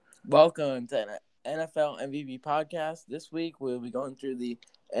Welcome to NFL MVP podcast. This week we'll be going through the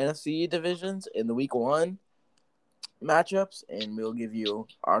NFC divisions in the week one matchups, and we'll give you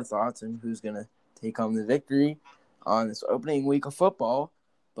our thoughts on who's going to take home the victory on this opening week of football.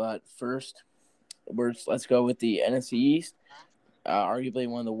 But first, let's go with the NFC East, arguably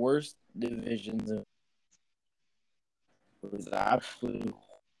one of the worst divisions. It was absolutely,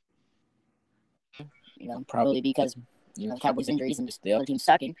 probably because the Cowboys' injuries and just the other team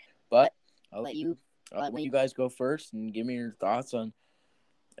sucking. But I'll let you guys go first and give me your thoughts on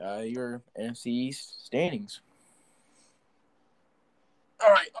your NFC East standings. All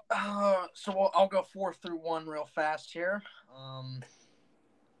right, so I'll go 4-1 real fast here.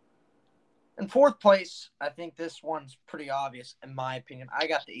 In fourth place, I think this one's pretty obvious, in my opinion. I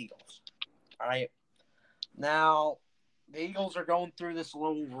got the Eagles. All right. Now, the Eagles are going through this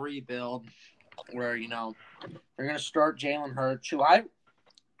little rebuild where, they're going to start Jalen Hurts, who I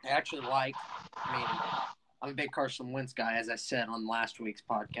actually like. I mean, I'm a big Carson Wentz guy, as I said on last week's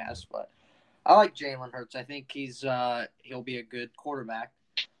podcast, but I like Jalen Hurts. I think he'll be a good quarterback.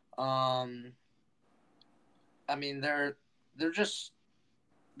 I mean, they're just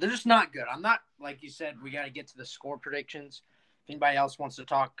not good. I'm not, like you said, we got to get to the score predictions. If anybody else wants to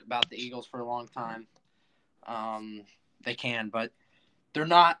talk about the Eagles for a long time, they can, but they're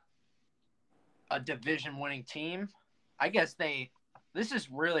not a division-winning team. I guess this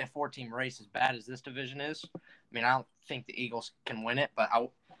is really a 4-team race as bad as this division is. I mean, I don't think the Eagles can win it, but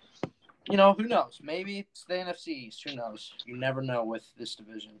who knows? Maybe it's the NFC East. Who knows? You never know with this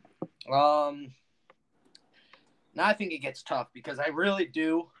division. Now I think it gets tough because I really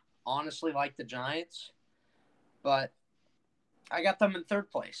do honestly like the Giants, but I got them in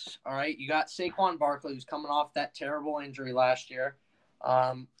third place. All right, you got Saquon Barkley, who's coming off that terrible injury last year.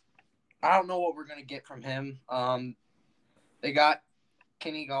 I don't know what we're gonna get from him. They got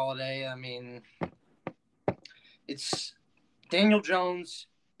Kenny Golladay. I mean, it's Daniel Jones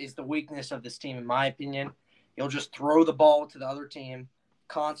is the weakness of this team, in my opinion. He'll just throw the ball to the other team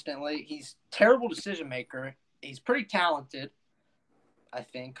constantly. He's a terrible decision maker. He's pretty talented, I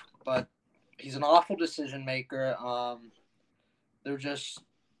think, but he's an awful decision maker. They're just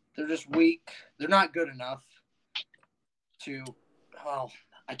weak. They're not good enough to. Well,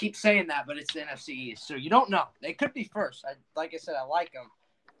 I keep saying that, but it's the NFC East, so you don't know. They could be first. Like I said, I like them,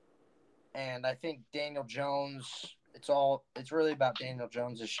 and I think Daniel Jones. It's really about Daniel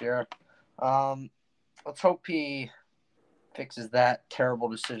Jones this year. Let's hope he fixes that terrible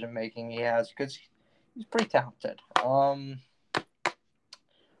decision making he has because he's pretty talented. I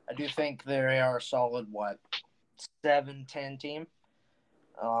do think they are a solid 7-10 team.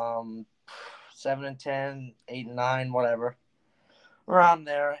 7-10, 8-9, whatever, around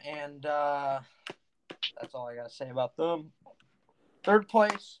there, and that's all I gotta say about them. Third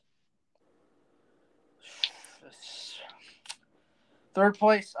place.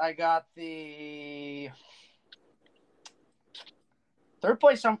 I got the third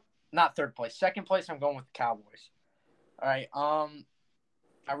place. Not third place. Second place, I'm going with the Cowboys. All right.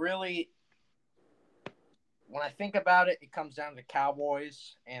 When I think about it, it comes down to the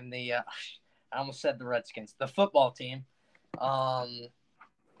Cowboys and I almost said the Redskins, the football team, in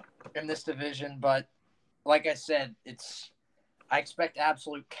this division. But like I said, I expect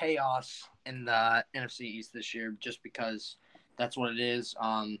absolute chaos in the NFC East this year, just because that's what it is.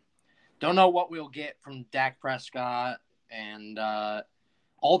 Don't know what we'll get from Dak Prescott and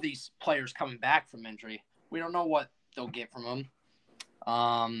all these players coming back from injury. We don't know what they'll get from them.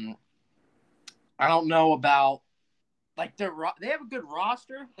 I don't know about they have a good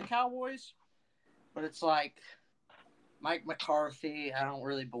roster, the Cowboys, but it's like Mike McCarthy. I don't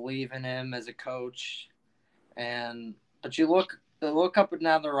really believe in him as a coach, but you look up and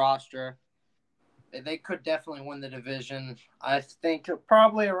down the roster. They could definitely win the division. I think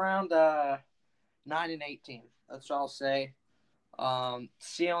probably around 9-8 team. That's what I'll say.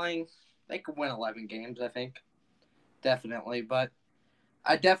 Ceiling, they could win 11 games, I think. Definitely. But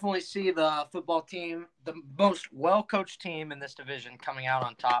I definitely see the football team, the most well-coached team in this division, coming out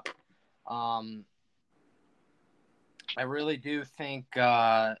on top. I really do think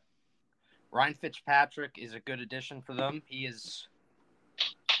Ryan Fitzpatrick is a good addition for them. He's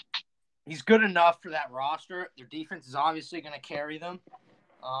good enough for that roster. Their defense is obviously going to carry them.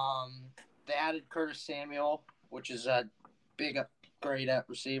 They added Curtis Samuel, which is a big upgrade at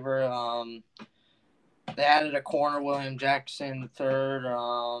receiver. They added a corner, William Jackson III,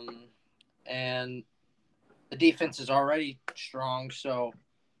 and the defense is already strong. So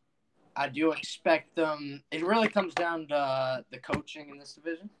I do expect them. It really comes down to the coaching in this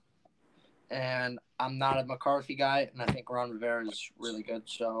division. and I'm not a McCarthy guy, and I think Ron Rivera is really good.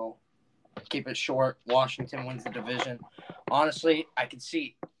 So keep it short. Washington wins the division. Honestly, I could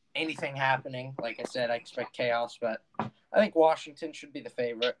see anything happening. Like I said, I expect chaos, but I think Washington should be the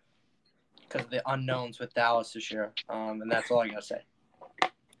favorite because of the unknowns with Dallas this year. And that's all I gotta say.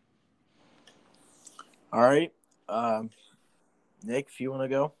 All right. Nick, if you want to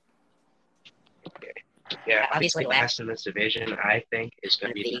go. Yeah, obviously last in this division, I think, is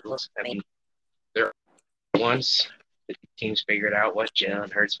going to be the Eagles. I mean, they're once the teams figured out what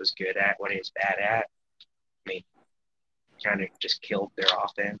Jalen Hurts was good at, what he was bad at, I mean, kind of just killed their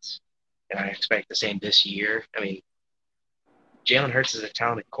offense. And I expect the same this year. I mean, Jalen Hurts is a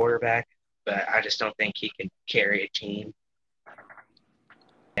talented quarterback, but I just don't think he can carry a team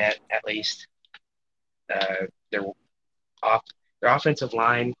at least. Their offensive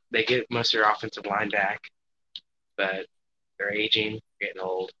line, they get most of their offensive line back, but they're aging, getting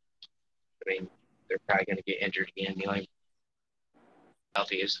old. I mean, they're probably going to get injured again. The only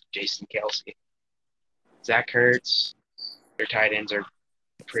healthy is Jason Kelce. Zach Ertz, their tight ends are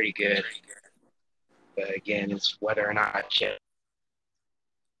pretty good. But again, it's whether or not Chip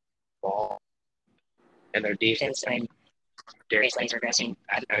ball and their defense. I mean, Darius Slay's regressing.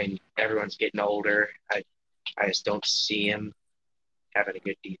 I mean, everyone's getting older. I just don't see him having a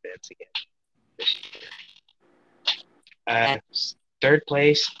good defense again this year. Third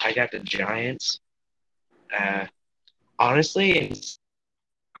place, I got the Giants. Honestly, it's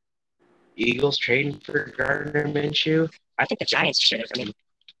Eagles trading for Gardner Minshew. I think the Giants should have. I mean,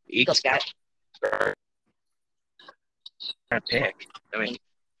 Eagles got a pick. I mean,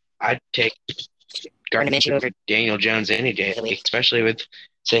 I'd take Gardner Minshew over Daniel Jones any day, especially with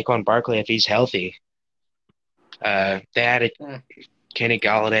Saquon Barkley if he's healthy. They added Kenny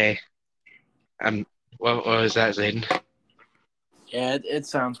Galladay. What was that, Zayden? Yeah, it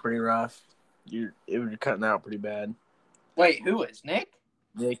sounds pretty rough. You're cutting out pretty bad. Wait, who is Nick?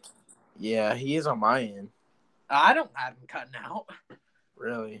 Nick, yeah, he is on my end. I don't have him cutting out.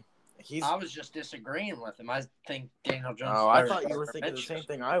 Really? I was just disagreeing with him. I think Daniel Jones. Oh, I thought you were thinking the same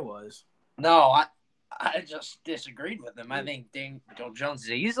thing I was. No, I just disagreed with him. I think Daniel Jones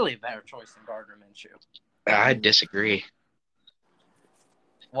is easily a better choice than Gardner Minshew. I disagree.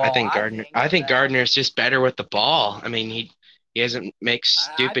 Well, I think Gardner's just better with the ball. I mean, he doesn't make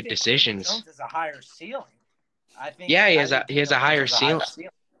stupid decisions. Daniel Jones has a higher ceiling. He has a higher ceiling.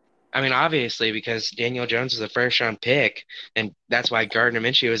 I mean, obviously, because Daniel Jones is a first-round pick, and that's why Gardner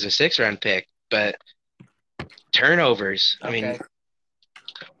Minshew is a sixth-round pick. But turnovers, I mean,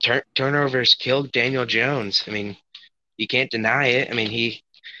 turnovers killed Daniel Jones. I mean, you can't deny it. I mean, he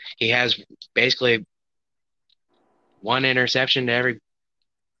has basically one interception to every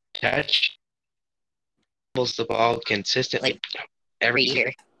touch. Fumbles the ball consistently every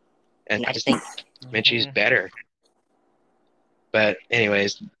year, and I just think Minshew's better. But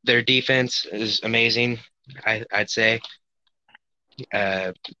anyways, their defense is amazing. I'd say.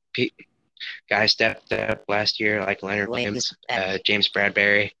 Guys stepped up last year like Leonard Williams, James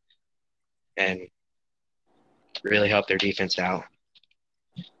Bradbury, and really helped their defense out.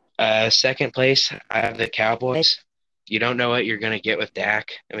 Second place, I have the Cowboys. You don't know what you're going to get with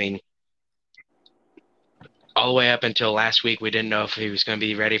Dak. I mean, all the way up until last week, we didn't know if he was going to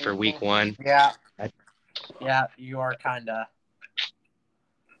be ready for week one. Yeah. Yeah, you are kind of.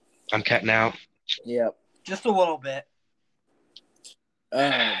 I'm cutting out. Yep. Just a little bit.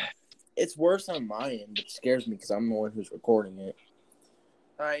 It's worse on my end, but it scares me because I'm the one who's recording it.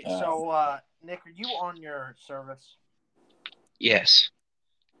 All right, so, Nick, are you on your service? Yes.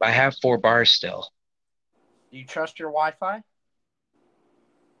 I have 4 bars still. Do you trust your Wi-Fi?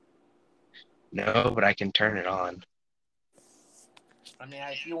 No, but I can turn it on. I mean,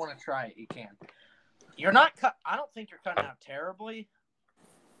 if you want to try it, you can. You're not I don't think you're cutting out terribly.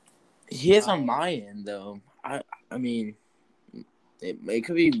 He is on my end, though. I mean, it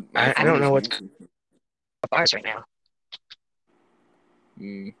could be. I don't know what's bars right now.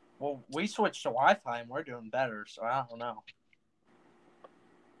 Well, we switched to Wi-Fi and we're doing better, so I don't know.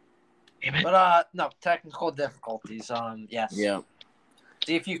 Amen. But no, technical difficulties. Yes. Yeah.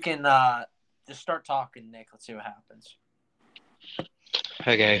 See if you can just start talking, Nick. Let's see what happens.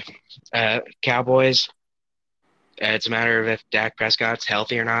 Okay. Cowboys. It's a matter of if Dak Prescott's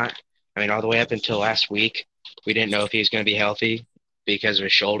healthy or not. I mean, all the way up until last week, we didn't know if he was going to be healthy because of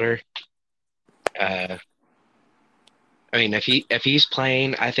his shoulder. I mean, if he's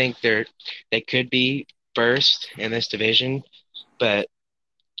playing, I think they could be first in this division, but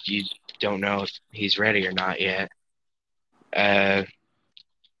you don't know if he's ready or not yet. They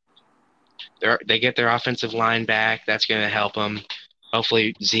get their offensive line back. That's going to help them.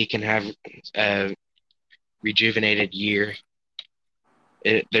 hopefully Zeke can have a rejuvenated year.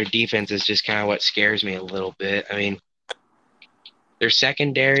 Their defense is just kind of what scares me a little bit. I mean, they're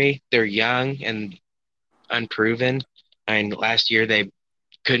secondary, they're young and unproven. I mean, last year they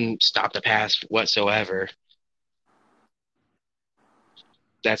couldn't stop the pass whatsoever.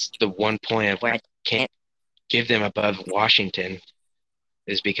 That's the one point of where I can't give them above Washington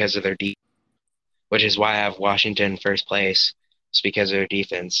is because of their defense, which is why I have Washington first place. It's because of their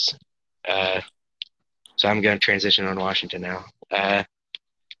defense. So I'm going to transition on Washington now.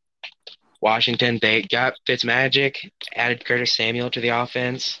 Washington, they got Fitzmagic, added Curtis Samuel to the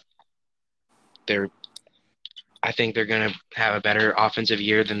offense. I think they're going to have a better offensive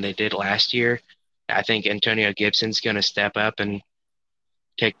year than they did last year. I think Antonio Gibson's going to step up and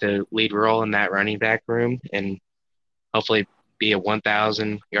take the lead role in that running back room and hopefully be a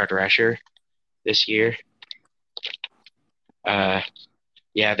 1,000-yard rusher this year.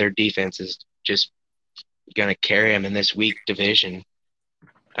 Yeah, their defense is just going to carry them in this weak division.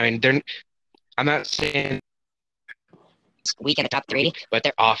 I mean, I'm not saying it's weak in the top three, but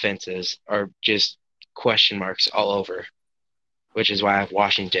their offenses are just question marks all over, which is why I have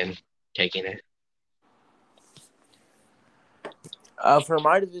Washington taking it. For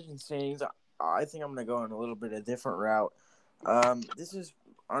my division standings, I think I'm going to go on a little bit of a different route. This is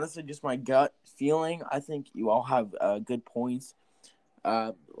honestly just my gut feeling. I think you all have good points.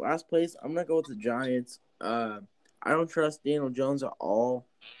 Last place, I'm going to go with the Giants. I don't trust Daniel Jones at all.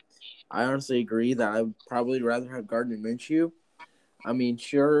 I honestly agree that I would probably rather have Gardner Minshew. I mean,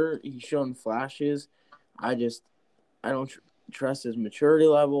 sure, he's shown flashes. I don't trust his maturity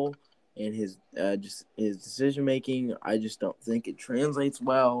level and his decision making. I just don't think it translates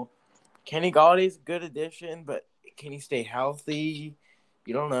well. Kenny Galladay's a good addition, but can he stay healthy?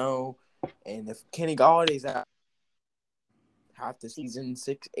 You don't know. And if Kenny Galladay's out half the season,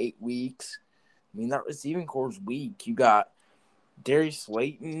 6-8 weeks, I mean that receiving core is weak. You got Darius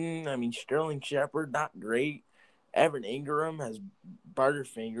Slayton. I mean Sterling Shepard, not great. Evan Ingram has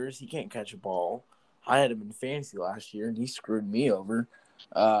butterfingers. He can't catch a ball. I had him in fantasy last year, and he screwed me over.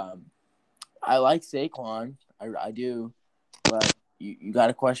 I like Saquon. I do. But you got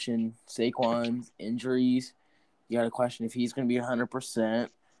to question Saquon's injuries. You got to question if he's going to be 100%.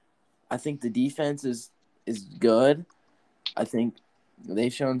 I think the defense is good. I think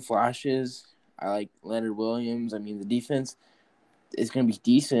they've shown flashes. I like Leonard Williams. I mean, the defense is going to be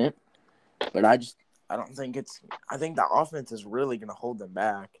decent, but I don't think I think the offense is really going to hold them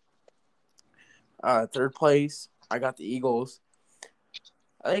back. Third place, I got the Eagles.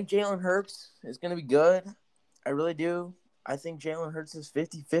 I think Jalen Hurts is going to be good. I really do. I think Jalen Hurts is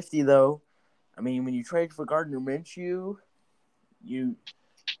 50-50, though. I mean, when you trade for Gardner Minshew,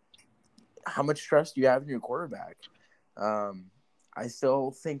 how much trust do you have in your quarterback? I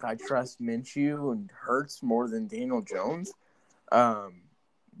still think I trust Minshew and Hurts more than Daniel Jones. The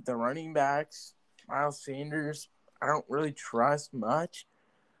running backs, Miles Sanders, I don't really trust much.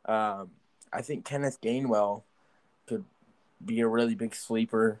 I think Kenneth Gainwell could be a really big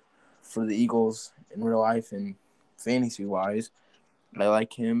sleeper for the Eagles in real life and fantasy-wise. I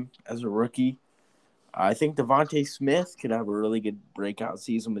like him as a rookie. I think Devontae Smith could have a really good breakout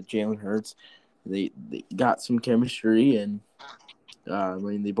season with Jalen Hurts. They got some chemistry, and I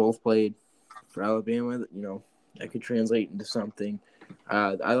mean they both played for Alabama. You know, that could translate into something.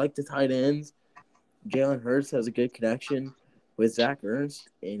 I like the tight ends. Jalen Hurts has a good connection with Zach Ertz,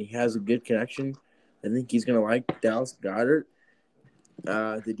 and he has a good connection. I think he's going to like Dallas Goedert.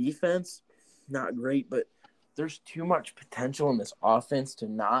 The defense, not great, but there's too much potential in this offense to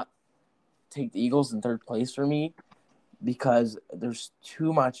not take the Eagles in third place for me because there's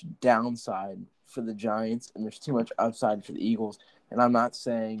too much downside for the Giants and there's too much upside for the Eagles. And I'm not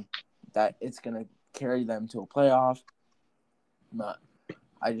saying that it's going to carry them to a playoff, but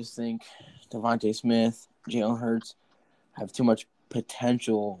I just think Devontae Smith, Jalen Hurts have too much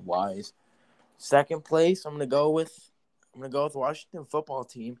potential-wise. Second place, I'm gonna go with Washington football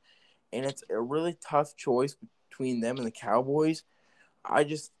team, and it's a really tough choice between them and the Cowboys.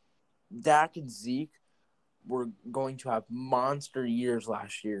 Dak and Zeke were going to have monster years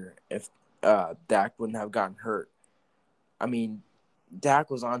last year if Dak wouldn't have gotten hurt. I mean, Dak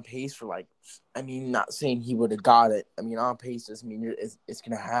was on pace for not saying he would have got it. I mean, on pace doesn't mean it's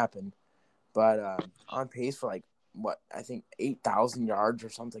going to happen. But on pace for I think 8,000 yards or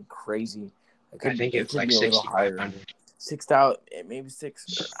something crazy. I think it's like 6,500. 6,000, maybe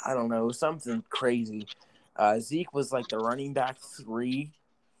 6. I don't know, something crazy. Zeke was like the running back 3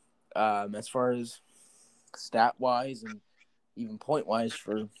 as far as stat-wise and even point-wise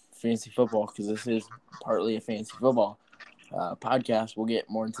for fantasy football because this is partly a fantasy football. podcast. We'll get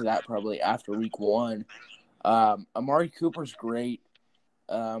more into that probably after week 1. Amari Cooper's great.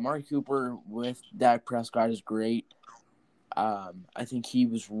 Amari Cooper with Dak Prescott is great. I think he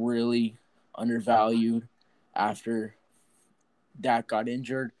was really undervalued after Dak got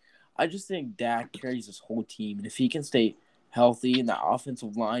injured. I just think Dak carries this whole team, and if he can stay healthy and the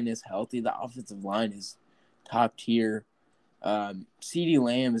offensive line is healthy, the offensive line is top tier. CeeDee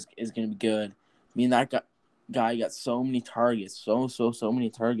Lamb is going to be good. I mean, that guy got so many targets, so many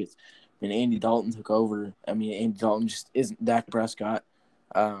targets when Andy Dalton took over. I mean, Andy Dalton just isn't Dak Prescott.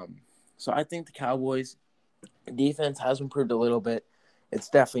 So I think the Cowboys defense has improved a little bit. It's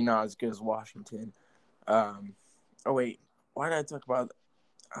definitely not as good as Washington. Oh, wait. Why did I talk about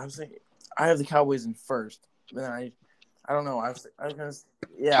 – I was thinking – I have the Cowboys in first. Then I don't know. I was going to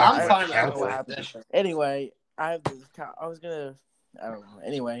 – yeah. I'm fine with I don't know what that. happened. Anyway, I was going to – I don't know.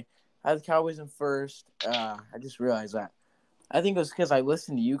 Anyway, I have the Cowboys in first. I just realized that. I think it was because I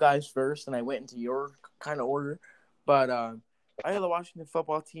listened to you guys first and I went into your kind of order. But I have the Washington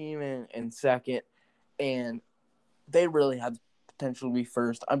football team in second, and they really have the potential to be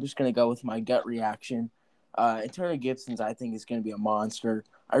first. I'm just going to go with my gut reaction. Antonio Gibson's, I think, is going to be a monster.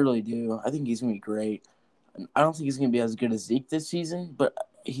 I really do. I think he's going to be great. I don't think he's going to be as good as Zeke this season, but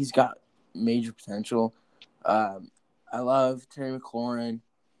he's got major potential. I love Terry McLaurin.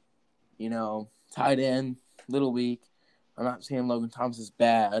 Tight end, little weak. I'm not saying Logan Thomas is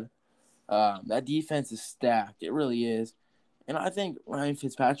bad. That defense is stacked. It really is. And I think Ryan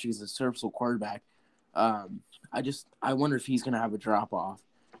Fitzpatrick is a serviceable quarterback. I wonder if he's going to have a drop-off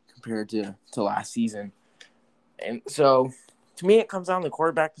compared to last season. And so, to me, it comes down to the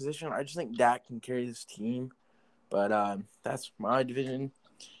quarterback position. I just think Dak can carry this team. But that's my division.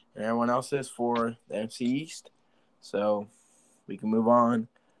 And everyone else's for the NFC East. So, we can move on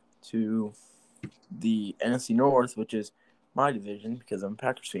to the NFC North, which is my division because I'm a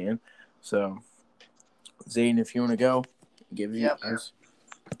Packers fan. So, Zane, if you want to go, give you yours.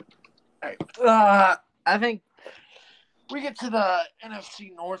 All right. I think we get to the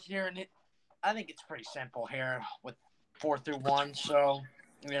NFC North here, and I think it's pretty simple here with 4 through 1. So,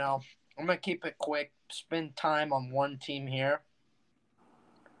 I'm going to keep it quick, spend time on one team here.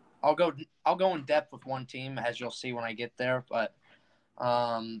 I'll go in depth with one team, as you'll see when I get there. But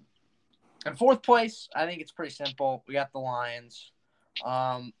in fourth place, I think it's pretty simple. We got the Lions.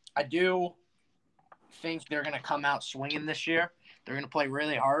 I do think they're going to come out swinging this year. They're going to play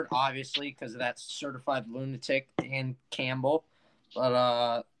really hard, obviously, because of that certified lunatic in Campbell.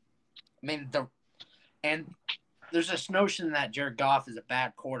 But, and there's this notion that Jared Goff is a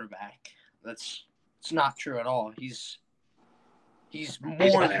bad quarterback. It's not true at all. He's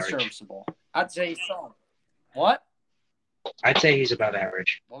more than serviceable. I'd say so. What? I'd say he's above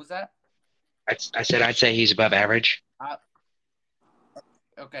average. What was that? I said I'd say he's above average.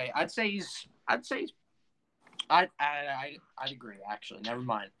 Okay, I'd agree. Actually, never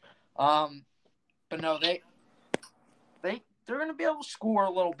mind. But no, they're going to be able to score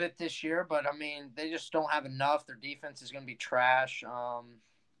a little bit this year, but I mean, they just don't have enough. Their defense is going to be trash.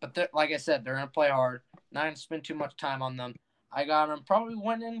 But like I said, they're going to play hard. Not going to spend too much time on them. I got them probably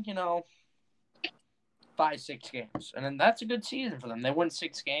winning, 5-6 games, and then that's a good season for them. They win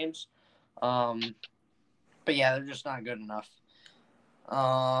 6 games. But yeah, they're just not good enough.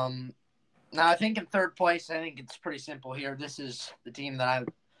 Now I think in third place, I think it's pretty simple here. This is the team that I would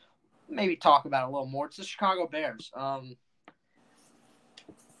maybe talk about a little more. It's the Chicago Bears.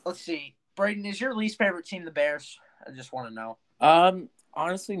 Let's see. Braden, is your least favorite team the Bears? I just want to know.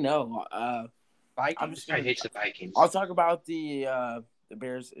 Honestly, no. Vikings? I hate the Vikings. I'll talk about the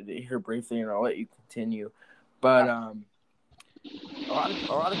Bears here briefly, and I'll let you continue. But a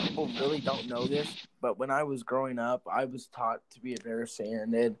lot of people really don't know this, but when I was growing up, I was taught to be a Bears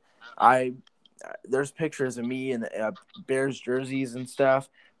fan, and there's pictures of me in Bears jerseys and stuff,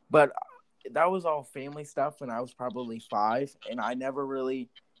 but that was all family stuff when I was probably 5, and I never really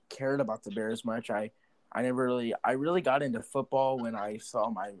cared about the Bears much. I really got into football when I saw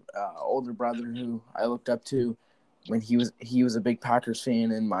my older brother, who I looked up to, when he was a big Packers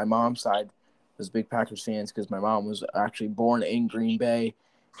fan, and my mom's side was big Packers fans because my mom was actually born in Green Bay,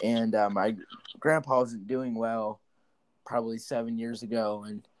 and my grandpa wasn't doing well probably 7 years ago,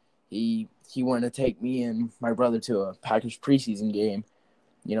 and he wanted to take me and my brother to a Packers preseason game,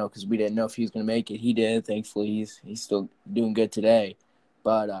 because we didn't know if he was going to make it. He did. Thankfully, he's still doing good today.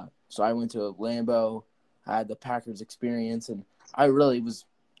 But so I went to Lambeau, had the Packers experience, and I really was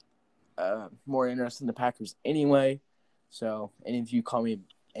more interested in the Packers anyway. So, and if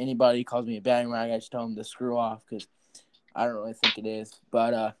anybody calls me a bandwagon, I just tell them to screw off because I don't really think it is.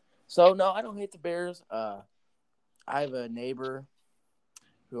 But so no, I don't hate the Bears. I have a neighbor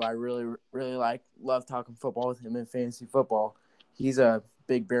who I really, really love talking football with him in fantasy football. He's a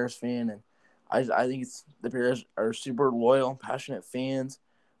big Bears fan, and I think the Bears are super loyal, passionate fans.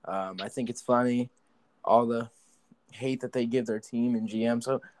 I think it's funny, all the hate that they give their team and GM.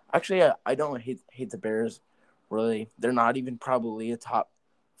 So actually, I don't hate the Bears. Really, they're not even probably a top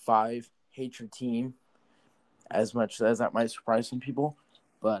 5 hatred team, as much as that might surprise some people.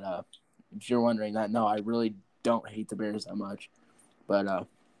 But if you're wondering that, no, I really don't hate the Bears that much. But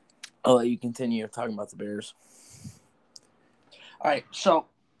I'll let you continue talking about the Bears. All right, so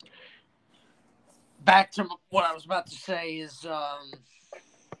back to what I was about to say is,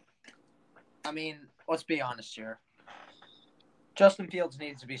 let's be honest here. Justin Fields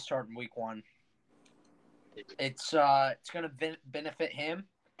needs to be starting week 1. It's going to benefit him.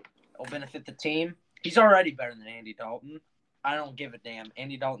 It'll benefit the team. He's already better than Andy Dalton. I don't give a damn.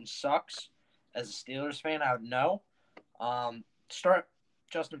 Andy Dalton sucks. As a Steelers fan, I would know. Start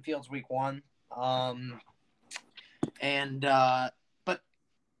Justin Fields week 1. But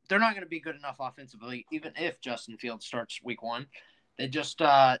they're not going to be good enough offensively, even if Justin Fields starts week 1. They just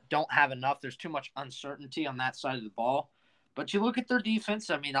don't have enough. There's too much uncertainty on that side of the ball. But you look at their defense.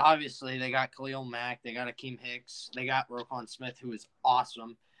 I mean, obviously, they got Khalil Mack. They got Akeem Hicks. They got Roquan Smith, who is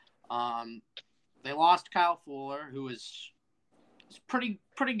awesome. They lost Kyle Fuller, who is pretty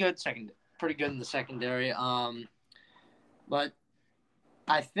good pretty good in the secondary. But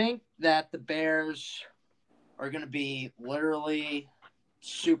I think that the Bears are going to be literally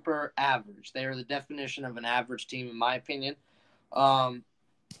super average. They are the definition of an average team, in my opinion.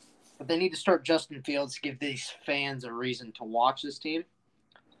 But they need to start Justin Fields to give these fans a reason to watch this team.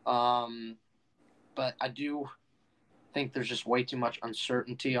 But I do think there's just way too much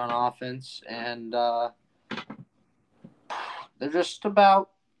uncertainty on offense, and they're just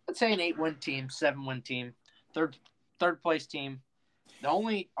about, let's say, an 8-win team, 7-win team, third place team. The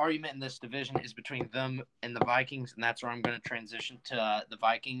only argument in this division is between them and the Vikings, and that's where I'm going to transition to the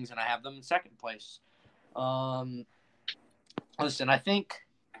Vikings, and I have them in second place. Listen, I think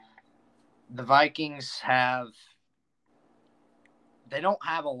the Vikings they don't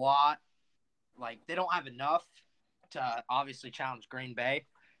have a lot, they don't have enough to obviously challenge Green Bay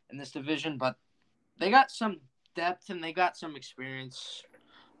in this division, but they got some depth and they got some experience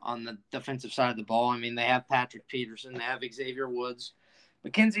on the defensive side of the ball. I mean, they have Patrick Peterson, they have Xavier Woods,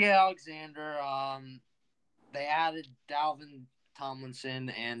 Mackenzie Alexander. They added Dalvin Tomlinson,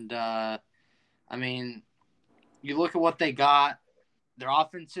 and you look at what they got. Their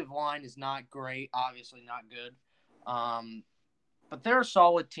offensive line is not great, obviously not good, but they're a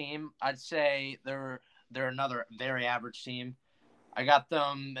solid team. I'd say they're another very average team. I got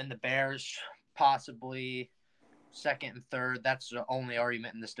them and the Bears possibly second and third. That's the only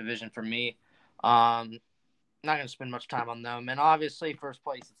argument in this division for me. Not going to spend much time on them. And obviously, first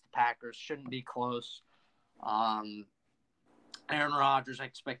place, it's the Packers. Shouldn't be close. Aaron Rodgers, I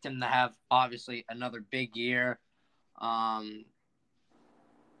expect him to have, obviously, another big year.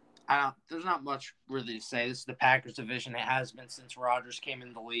 There's not much really to say. This is the Packers division. It has been since Rodgers came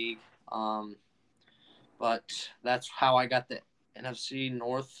in the league. But that's how I got the NFC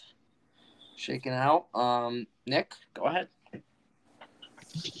North shaken out. Nick, go ahead.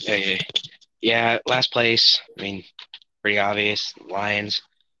 Yeah, last place. I mean, pretty obvious. Lions.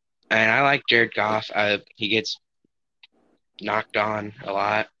 And I like Jared Goff. He gets knocked on a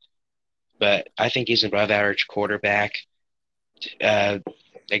lot, but I think he's an above-average quarterback.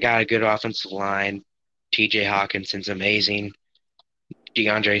 They got a good offensive line. T.J. Hawkinson's amazing.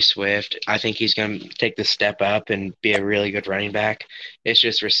 DeAndre Swift, I think he's going to take the step up and be a really good running back. It's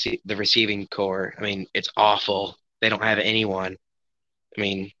just the receiving core. I mean, it's awful. They don't have anyone. I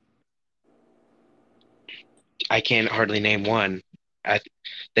mean, I can't hardly name one.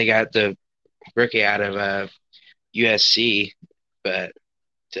 They got the rookie out of USC, but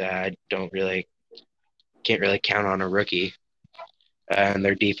I can't really count on a rookie. And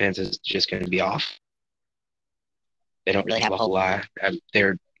their defense is just going to be off. They don't really have a whole lot.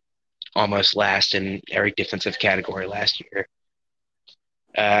 They're almost last in every defensive category last year.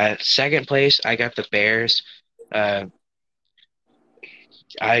 Second place, I got the Bears. I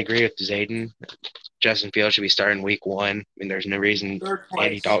agree with Zayden. Justin Fields should be starting week 1. I mean, there's no reason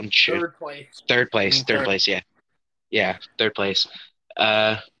Andy Dalton should. Third place. Yeah, third place.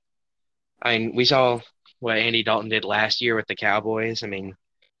 We saw what Andy Dalton did last year with the Cowboys. I mean,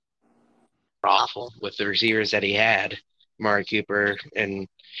 awful with the receivers that he had, Amari Cooper and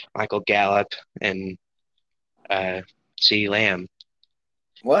Michael Gallup and CeeDee Lamb.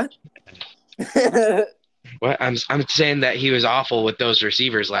 What? What? I'm saying that he was awful with those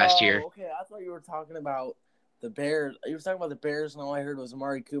receivers last year. Okay, I thought you were talking about The Bears. You were talking about the Bears, and all I heard was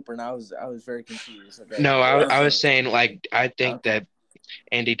Amari Cooper, and I was very confused. Okay. No, I was Okay. saying like I think Okay. that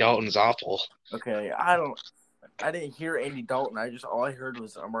Andy Dalton's awful. Okay. I didn't hear Andy Dalton. All I heard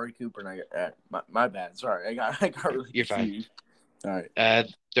was Amari Cooper, and my bad. Sorry, I got really You're fine. confused. All right.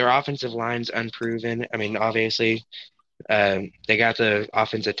 Their offensive line's unproven. I mean, obviously, they got the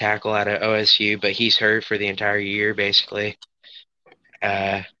offensive tackle out of OSU, but he's hurt for the entire year, basically.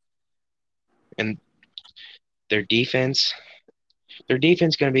 And their defense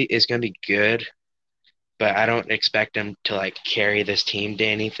is gonna be good, but I don't expect them to like carry this team to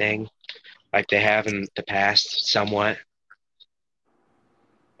anything like they have in the past, somewhat.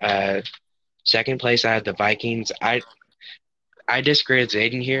 Second place, I had the Vikings. I disagree with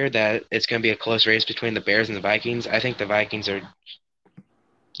Zayden here that it's going to be a close race between the Bears and the Vikings. I think the Vikings are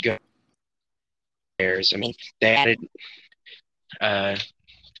good. Bears. I mean, they added a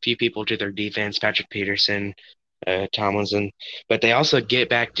few people to their defense, Patrick Peterson, Tomlinson, but they also get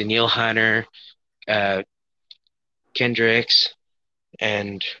back Danielle Hunter, Kendricks,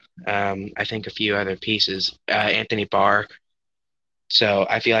 and I think a few other pieces, Anthony Barr. So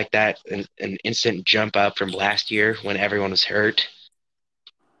I feel like that an instant jump up from last year when everyone was hurt.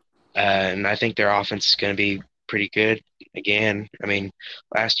 And I think their offense is going to be pretty good again. I mean,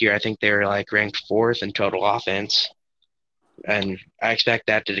 last year I think they were like ranked 4th in total offense. And I expect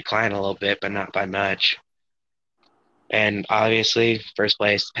that to decline a little bit, but not by much. And obviously, first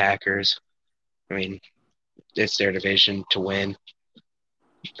place, Packers. I mean, it's their division to win.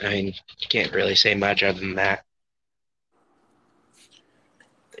 I mean, can't really say much other than that.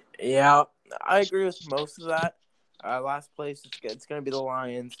 Yeah, I agree with most of that. Last place, it's going to be the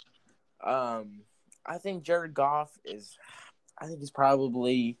Lions. I think Jared Goff he's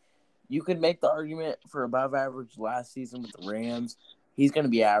probably, you could make the argument for above average last season with the Rams. He's going to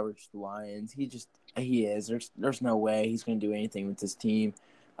be average to the Lions. He is. There's no way he's going to do anything with this team.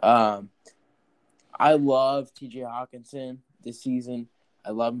 I love TJ Hawkinson this season. I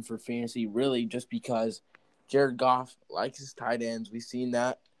love him for fantasy, really, just because Jared Goff likes his tight ends. We've seen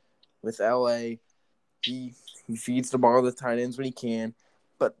that with LA. He feeds the ball to the tight ends when he can.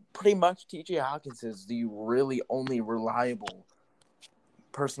 But pretty much TJ Hawkinson is the really only reliable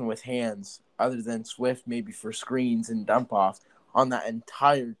person with hands, other than Swift maybe for screens and dump off, on that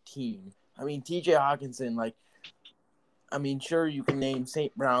entire team. I mean, TJ Hawkinson, sure, you can name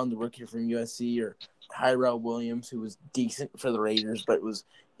St. Brown, the rookie from USC, or Tyrell Williams, who was decent for the Raiders but was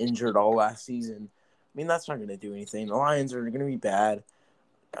injured all last season. I mean, that's not going to do anything. The Lions are going to be bad.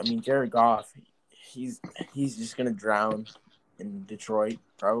 I mean, Jared Goff, he's just going to drown in Detroit,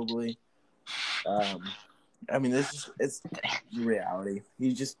 probably. It's reality.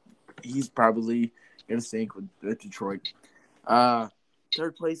 He's probably going to sink with Detroit.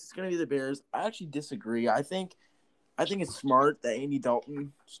 Third place is going to be the Bears. I actually disagree. I think it's smart that Andy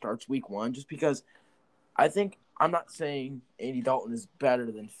Dalton starts week 1, just because I'm not saying Andy Dalton is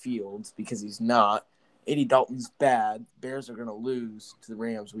better than Fields, because he's not. Andy Dalton's bad. Bears are going to lose to the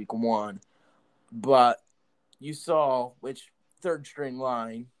Rams week 1. But you saw, which third-string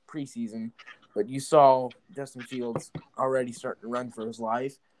line preseason, but you saw Justin Fields already starting to run for his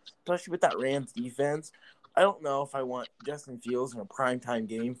life, especially with that Rams defense. I don't know if I want Justin Fields in a primetime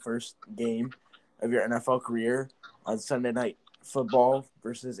game, first game of your NFL career on Sunday Night Football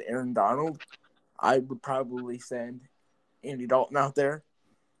versus Aaron Donald. I would probably send Andy Dalton out there.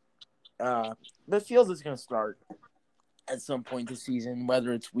 But Fields is going to start at some point this season,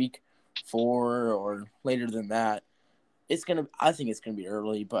 whether it's week 4 or later than that. I think it's going to be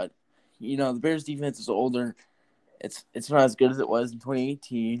early, but the Bears defense is older. It's not as good as it was in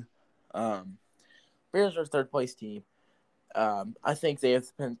 2018. Bears are a third place team. I think they have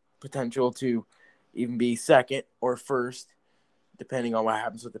the potential to even be second or first, depending on what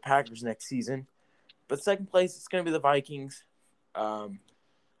happens with the Packers next season. But second place, it's going to be the Vikings.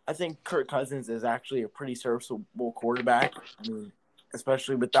 I think Kirk Cousins is actually a pretty serviceable quarterback. I mean,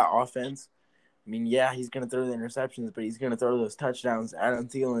 especially with that offense. I mean, yeah, he's going to throw the interceptions, but he's going to throw those touchdowns. Adam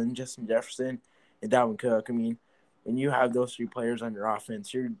Thielen, Justin Jefferson, and Dalvin Cook. I mean, when you have those 3 players on your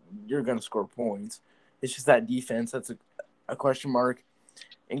offense, you're going to score points. It's just that defense that's a question mark.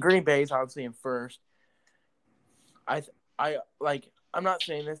 And Green Bay is obviously in first. I'm not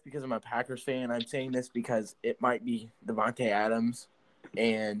saying this because I'm a Packers fan. I'm saying this because it might be Devontae Adams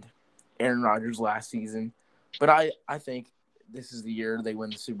and Aaron Rodgers last season. But I think this is the year they win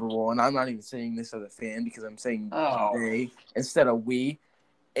the Super Bowl. And I'm not even saying this as a fan, because I'm saying they instead of we.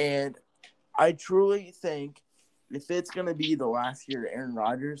 And I truly think if it's going to be the last year of Aaron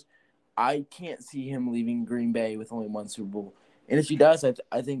Rodgers, I can't see him leaving Green Bay with only 1 Super Bowl. And if he does,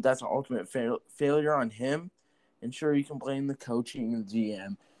 I think that's an ultimate failure on him. And sure, you can blame the coaching and the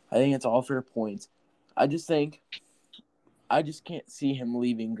GM. I think it's all fair points. I just can't see him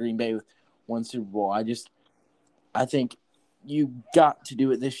leaving Green Bay with one Super Bowl. I think you got to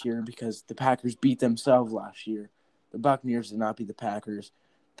do it this year because the Packers beat themselves last year. The Buccaneers did not beat the Packers.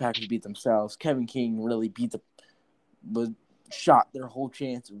 The Packers beat themselves. Kevin King really shot their whole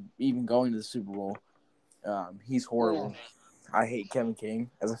chance of even going to the Super Bowl. He's horrible. I hate Kevin King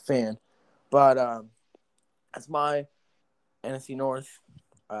as a fan. But that's my NFC North.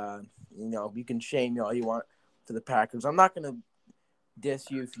 You can shame me all you want for the Packers. I'm not going to diss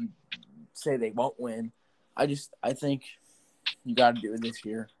you if you say they won't win. I think you got to do it this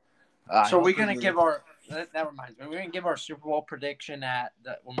year. So we're going to give our – that reminds me. We're going to give our Super Bowl prediction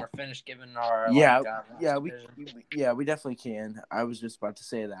when we're finished giving our – we definitely can. I was just about to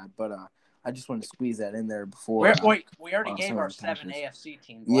say that, but I just want to squeeze that in there before. We already gave our 7 AFC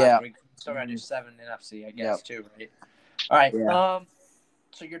teams last week. So I do 7 NFC, I guess, too, right? All right. Yeah.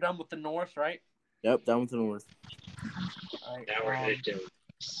 So you're done with the North, right? Yep, done with the North. All right. Now we're headed to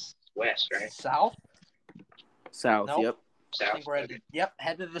West, right? South? South, nope. Yep. South. I think we're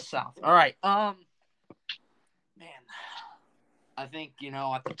head to the South. All right. Man, I think,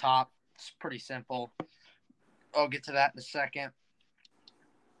 at the top, it's pretty simple. I'll get to that in a second.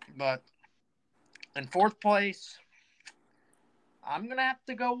 But in fourth place, I'm gonna have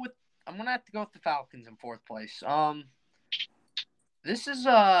to go with the Falcons in fourth place. This is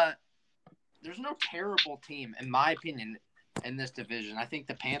there's no terrible team in my opinion in this division. I think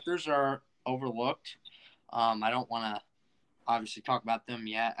the Panthers are overlooked. I don't want to obviously talk about them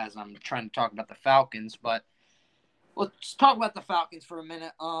yet as I'm trying to talk about the Falcons, but let's talk about the Falcons for a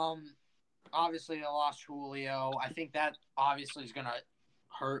minute. Obviously they lost Julio. I think that obviously is gonna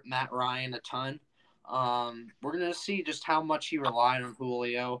hurt Matt Ryan a ton. We're going to see just how much he relied on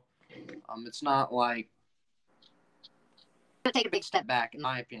Julio. It's not like take a big step back, in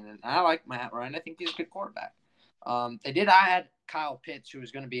my opinion. I like Matt Ryan. I think he's a good quarterback. They did add Kyle Pitts, who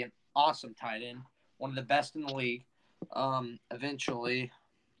is going to be an awesome tight end, one of the best in the league eventually.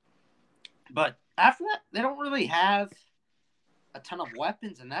 But after that, they don't really have a ton of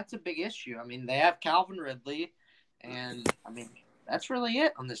weapons, and that's a big issue. I mean, they have Calvin Ridley, and, that's really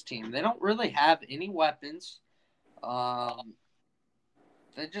it on this team. They don't really have any weapons.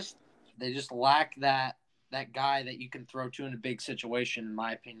 They just lack that guy that you can throw to in a big situation, in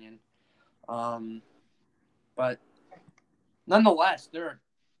my opinion. But nonetheless,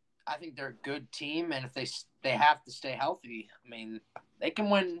 I think they're a good team, and if they have to stay healthy, they can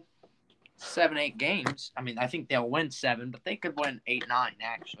win 7-8 games. I think they'll win 7, but they could win 8-9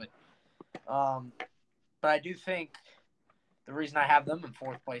 actually. But I do think the reason I have them in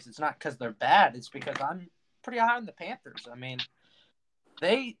fourth place, it's not because they're bad. It's because I'm pretty high on the Panthers.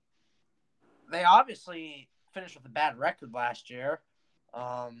 They obviously finished with a bad record last year.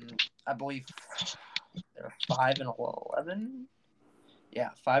 I believe they're 5-11. Yeah,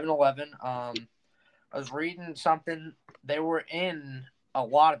 5-11. I was reading something. They were in a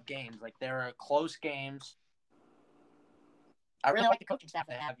lot of games. They were close games. I really like the coaching staff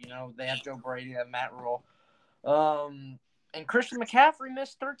they have. They have Joe Brady, they have Matt Rule. And Christian McCaffrey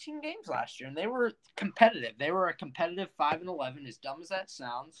missed 13 games last year, and they were competitive. They were a competitive 5-11, as dumb as that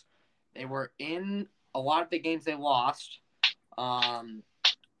sounds. They were in a lot of the games they lost. And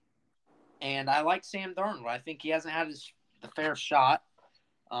I like Sam Darnold. I think he hasn't had the fair shot.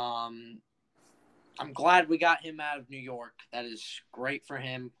 I'm glad we got him out of New York. That is great for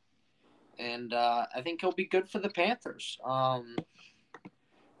him. And I think he'll be good for the Panthers.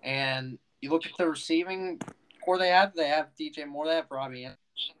 And you look at the receiving core they have DJ Moore, they have Robbie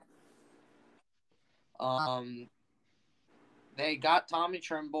Anderson. They got Tommy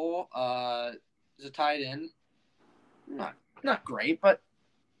Tremble as a tight end. Not great, but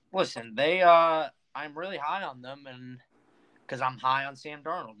listen, I'm really high on them, and because I'm high on Sam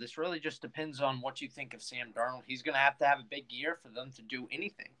Darnold. This really just depends on what you think of Sam Darnold. He's going to have a big year for them to do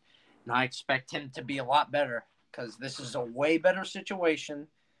anything. And I expect him to be a lot better because this is a way better situation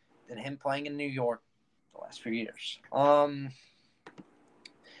than him playing in New York the last few years. Now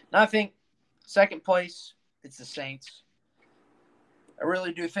I think second place, it's the Saints. I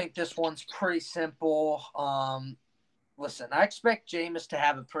really do think this one's pretty simple. Listen, I expect Jameis to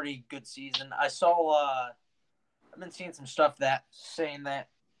have a pretty good season. I've been seeing some stuff saying that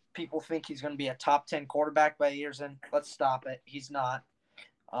people think he's going to be a top 10 quarterback by the year's end. Let's stop it. He's not.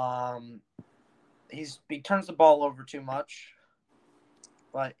 He turns the ball over too much,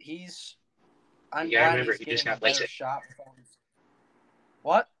 but I'm glad he's getting a better shot.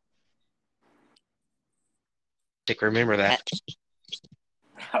 What? Remember that.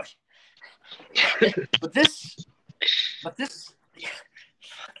 But this But this.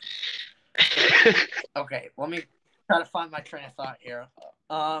 Okay, let me try to find my train of thought here.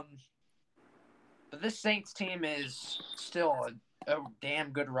 But this Saints team is still a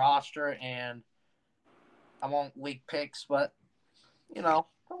damn good roster, and I won't leak picks, but they'll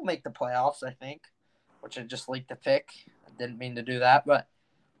make the playoffs, I think. Which I just leaked a pick. I didn't mean to do that, but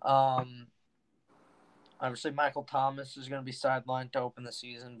obviously Michael Thomas is going to be sidelined to open the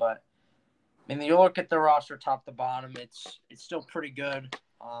season, but I mean, you look at the roster top to bottom, it's still pretty good.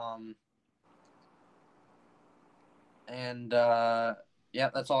 That's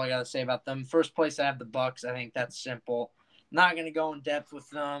all I got to say about them. First place, I have the Bucks. I think that's simple. Not going to go in depth with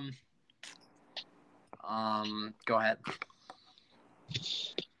them. Go ahead.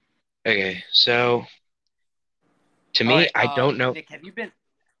 Okay, so to me, right, I don't know. Nick, have you been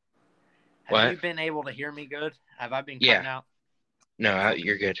able to hear me good? Have I been cutting out? No,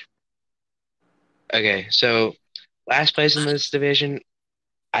 you're good. Okay, so last place in this division,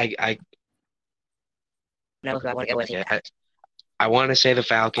 I want to say the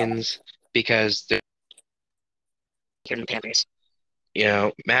Falcons because they're the Panthers.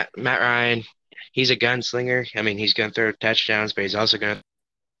 Matt Ryan, he's a gunslinger. I mean, he's going to throw touchdowns, but he's also going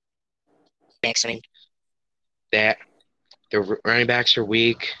to that the running backs are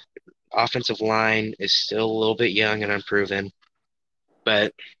weak. Offensive line is still a little bit young and unproven,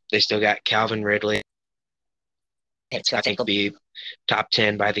 but they still got Calvin Ridley. I think will be top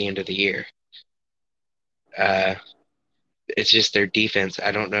 10 by the end of the year. It's just their defense.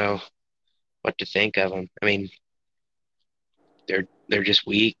 I don't know what to think of them. I mean, they're just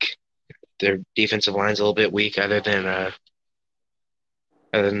weak. Their defensive line's a little bit weak, other than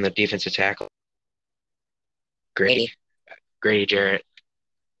the defensive tackle, Grady Jarrett.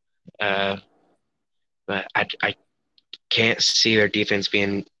 But I can't see their defense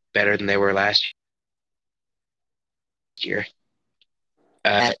being better than they were last year.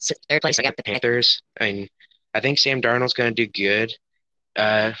 Third place, I got the Panthers. I mean, I think Sam Darnold's going to do good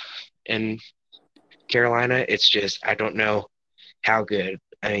in Carolina. It's just I don't know how good.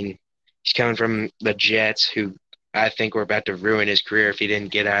 I mean, he's coming from the Jets, who I think were about to ruin his career if he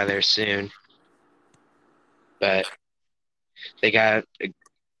didn't get out of there soon. But they got a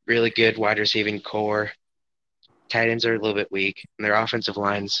really good wide receiving core. Tight ends are a little bit weak, and their offensive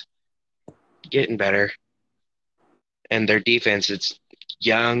line's getting better. And their defense, it's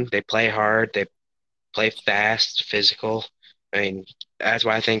young. They play hard. They play fast, physical. I mean, that's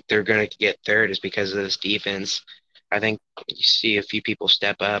why I think they're going to get third, is because of this defense. I think you see a few people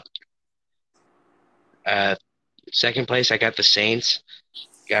step up. Second place, I got the Saints.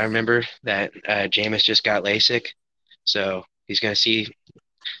 You got to remember that Jameis just got LASIK, so he's going to see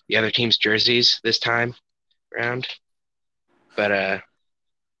the other team's jerseys this time around. But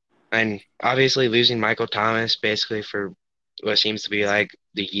and obviously losing Michael Thomas basically for what seems to be like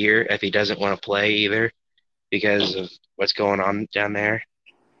the year, if he doesn't want to play either, because of what's going on down there.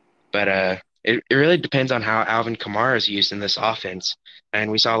 But it really depends on how Alvin Kamara is used in this offense.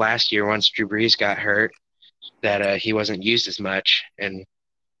 And we saw last year, once Drew Brees got hurt, that he wasn't used as much and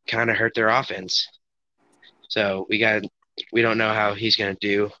kind of hurt their offense. So we don't know how he's going to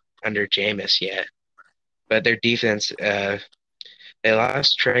do under Jameis yet. But their defense, they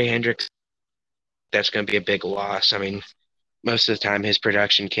lost Trey Hendricks. That's going to be a big loss. I mean, most of the time his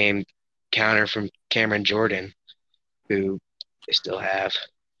production came counter from Cameron Jordan, who they still have.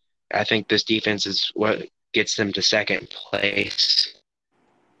 I think this defense is what gets them to second place.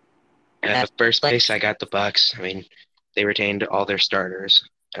 First place, I got the Bucks. I mean, they retained all their starters.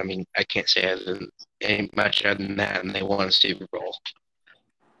 I mean, I can't say much other than that, and they won a Super Bowl.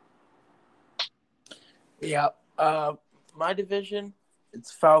 Yeah. My division,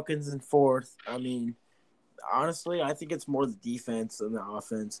 it's Falcons in fourth. I mean, honestly, I think it's more the defense than the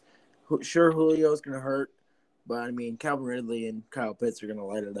offense. Sure, Julio's going to hurt, but, I mean, Calvin Ridley and Kyle Pitts are going to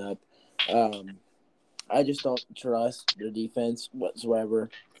light it up. I just don't trust their defense whatsoever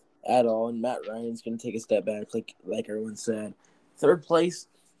at all, and Matt Ryan's going to take a step back, like everyone said. Third place,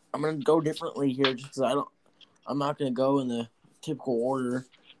 I'm going to go differently here just because I'm not going to go in the typical order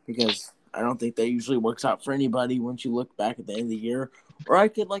because I don't think that usually works out for anybody once you look back at the end of the year. Or I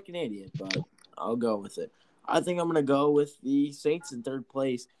could like an idiot, but I'll go with it. I think I'm going to go with the Saints in third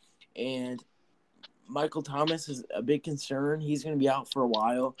place. And Michael Thomas is a big concern. He's going to be out for a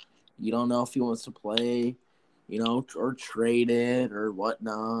while. You don't know if he wants to play, or trade it or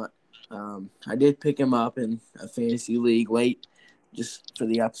whatnot. I did pick him up in a fantasy league late just for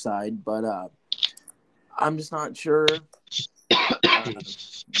the upside, but I'm just not sure.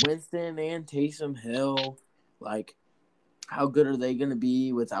 Winston and Taysom Hill, how good are they going to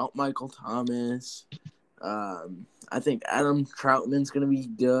be without Michael Thomas? I think Adam Troutman's going to be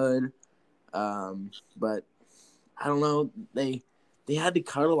good. But I don't know. They had to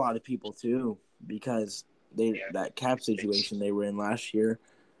cut a lot of people too because that cap situation they were in last year.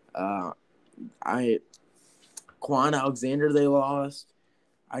 Quan Alexander they lost.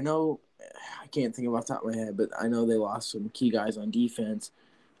 I know I can't think off the top of my head, but I know they lost some key guys on defense.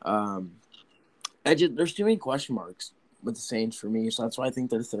 There's too many question marks with the Saints for me, so that's why I think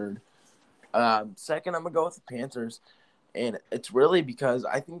they're third. Second, I'm gonna go with the Panthers, and it's really because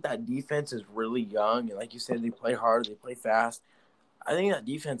I think that defense is really young, and like you said, they play hard, they play fast. I think that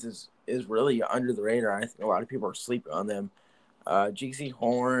defense is really under the radar. I think a lot of people are sleeping on them. J.C.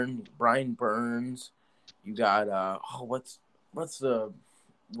 Horn, Brian Burns. You got what's the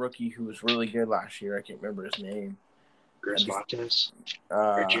rookie who was really good last year? I can't remember his name. Chris Montes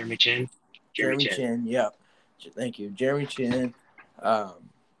or Jeremy Chin. Jeremy Chin. Yep. Thank you, Jeremy Chin.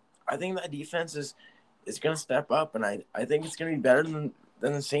 I think that defense is going to step up, and I think it's going to be better than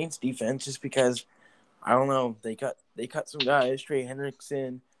the Saints defense just because I don't know, they cut some guys, Trey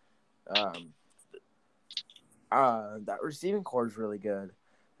Hendrickson. That receiving core is really good.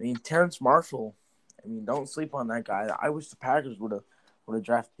 I mean, Terrence Marshall. I mean, don't sleep on that guy. I wish the Packers would have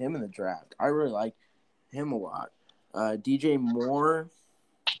drafted him in the draft. I really like him a lot. DJ Moore.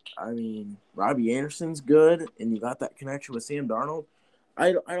 I mean, Robbie Anderson's good, and you got that connection with Sam Darnold.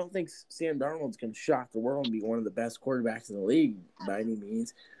 I don't think Sam Darnold's going to shock the world and be one of the best quarterbacks in the league by any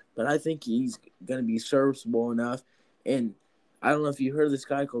means, but I think he's going to be serviceable enough. And I don't know if you heard of this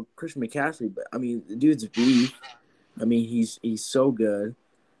guy called Christian McCaffrey, but I mean, the dude's a beast. I mean, he's so good.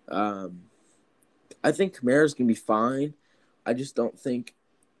 I think Kamara's going to be fine. I just don't think,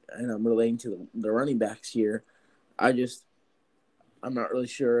 and I'm relating to the running backs here, I'm not really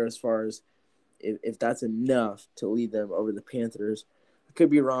sure as far as if that's enough to lead them over the Panthers. I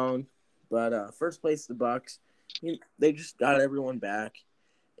could be wrong, but first place, the Bucs. They just got everyone back,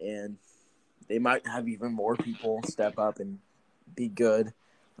 and they might have even more people step up and be good,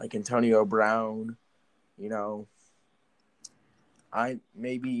 like Antonio Brown.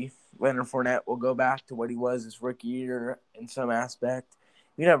 Maybe Leonard Fournette will go back to what he was his rookie year in some aspect.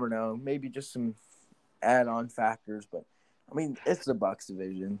 You never know. Maybe just some add-on factors, but I mean, it's the Bucs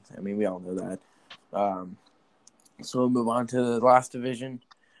division. I mean, we all know that. So we'll move on to the last division,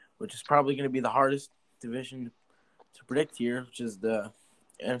 which is probably going to be the hardest division to predict here, which is the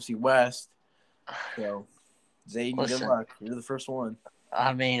NFC West. So, Zayden, good luck. You're the first one.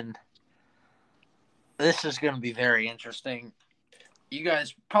 I mean, this is going to be very interesting. You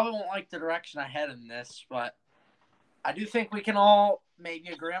guys probably won't like the direction I head in this, but I do think we can all maybe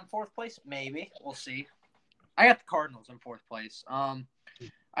agree on fourth place. Maybe. We'll see. I got the Cardinals in fourth place.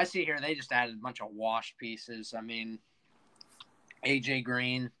 I see here they just added a bunch of washed pieces. I mean, A.J.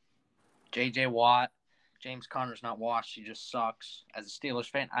 Green, J.J. Watt, James Conner's not washed. He just sucks. As a Steelers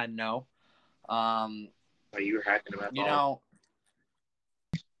fan, I know. You were hyping him up.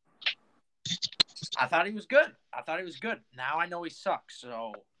 I thought he was good. Now I know he sucks.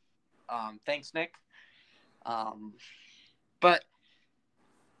 So, thanks, Nick. But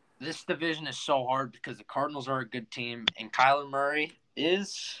this division is so hard because the Cardinals are a good team, and Kyler Murray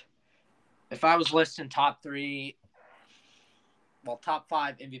is, if I was listing top 5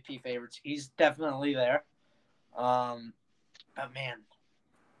 MVP favorites, he's definitely there. But man,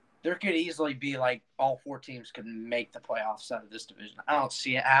 there could easily be like all 4 teams could make the playoffs out of this division. I don't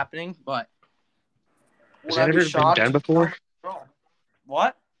see it happening, but has that ever been done before?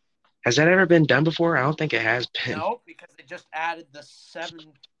 What? Has that ever been done before? I don't think it has been. No, because they just added the 7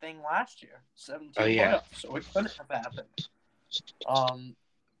 thing last year. 17 yeah. playoffs, so it couldn't have happened.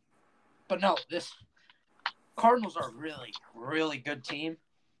 But no, this Cardinals are a really, really good team.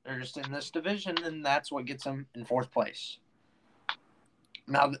 They're just in this division, and that's what gets them in fourth place.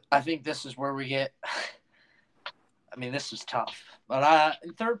 Now, I think this is where we get – I mean, this is tough. But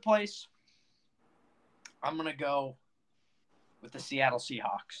in third place, I'm going to go with the Seattle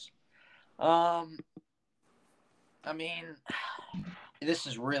Seahawks. I mean, this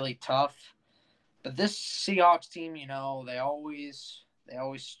is really tough. But this Seahawks team, they always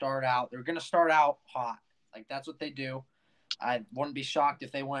start out. They're going to start out hot. Like, that's what they do. I wouldn't be shocked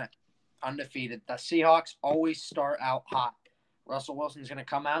if they went undefeated. The Seahawks always start out hot. Russell Wilson's going to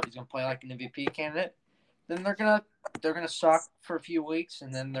come out. He's going to play like an MVP candidate. Then they're gonna suck for a few weeks,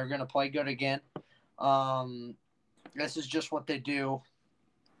 and then they're going to play good again. This is just what they do.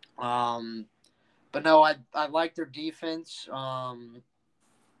 But no, I like their defense. I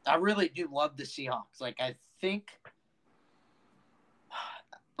really do love the Seahawks. Like, I think,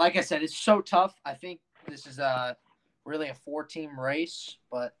 like I said, it's so tough. I think this is really a 4-team race,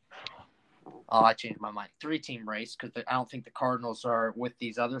 but Oh, I changed my mind. 3-team race because I don't think the Cardinals are with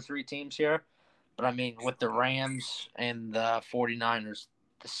these other 3 teams here. But, I mean, with the Rams and the 49ers,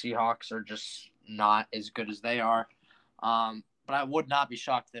 the Seahawks are just not as good as they are. But I would not be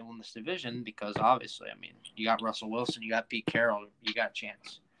shocked if they won this division because, obviously, I mean, you got Russell Wilson, you got Pete Carroll, you got a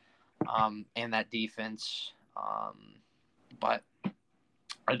chance. And that defense. But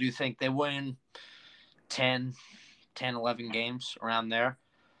I do think they win 10, 11 games around there.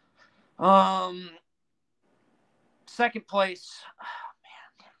 Second place. Oh,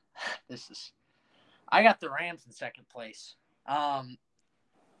 man, I got the Rams in second place. I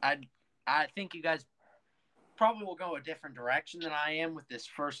think you guys probably will go a different direction than I am with this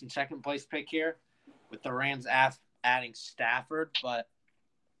first and second place pick here, with the Rams adding Stafford, but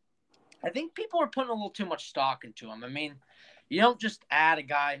I think people are putting a little too much stock into him. I mean, you don't just add a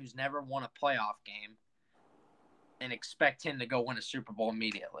guy who's never won a playoff game and expect him to go win a Super Bowl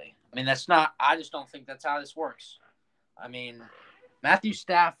immediately. I mean, I just don't think that's how this works. I mean, Matthew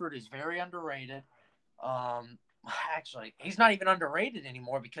Stafford is very underrated. Actually, he's not even underrated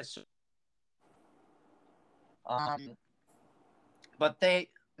anymore because but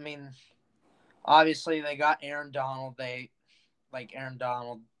obviously they got Aaron Donald. They like Aaron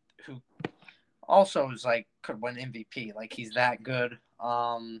Donald, who also is could win MVP. He's that good.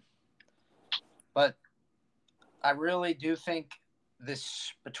 But I really do think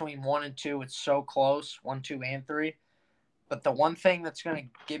this between 1 and 2, it's so close, 1, 2, and 3. But the one thing that's going to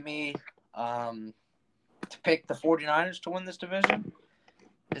get me to pick the 49ers to win this division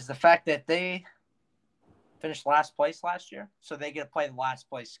is the fact that they finished last place last year, so they get to play the last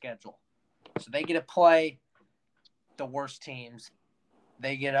place schedule. So they get to play the worst teams.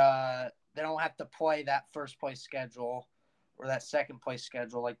 They don't have to play that first place schedule or that second place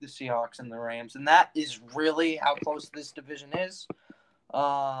schedule like the Seahawks and the Rams. And that is really how close this division is.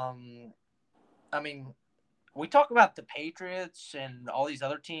 I mean, we talk about the Patriots and all these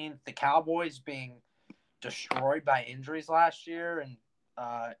other teams, the Cowboys being destroyed by injuries last year and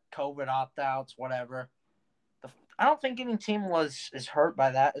COVID opt-outs, whatever. I don't think any team is hurt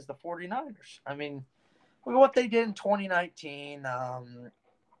by that as the 49ers. I mean, look at what they did in 2019.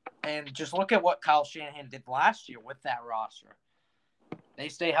 And just look at what Kyle Shanahan did last year with that roster. They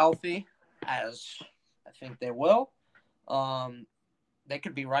stay healthy, as I think they will. They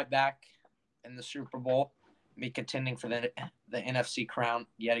could be right back in the Super Bowl, be contending for the NFC crown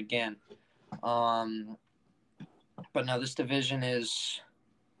yet again. But no, this division is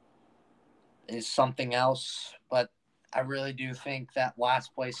something else. But I really do think that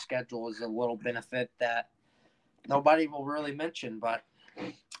last place schedule is a little benefit that nobody will really mention, but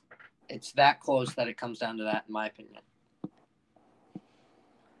it's that close that it comes down to that, in my opinion.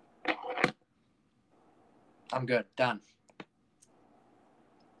 I'm good. Done.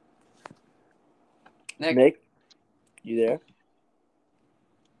 Nick, you there?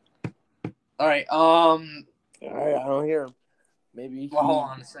 All right. All right, I don't hear him. Maybe. Well, hold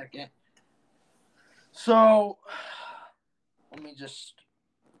on a second. So, let me just.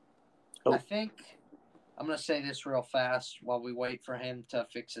 I think I'm going to say this real fast while we wait for him to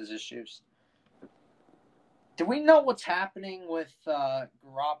fix his issues. Do we know what's happening with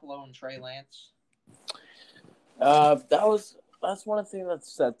Garoppolo and Trey Lance? That's one of the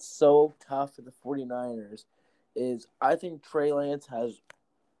things that's so tough for the 49ers is I think Trey Lance has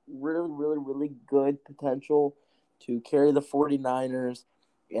really, really, really good potential to carry the 49ers,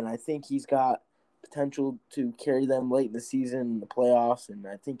 and I think he's got potential to carry them late in the season in the playoffs, and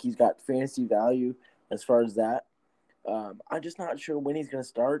I think he's got fantasy value as far as that. I'm just not sure when he's going to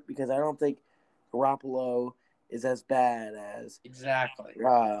start because I don't think Garoppolo is as bad as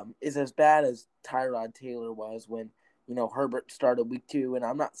Tyrod Taylor was when Herbert started week 2, and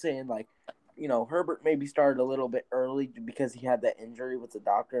I'm not saying Herbert maybe started a little bit early because he had that injury with the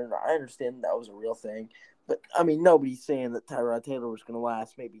doctor, and I understand that was a real thing, but I mean nobody's saying that Tyrod Taylor was going to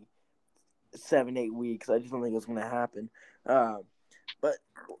last maybe 7-8 weeks. I just don't think it was going to happen. But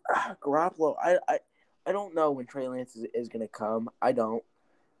Garoppolo, I don't know when Trey Lance is going to come. I don't.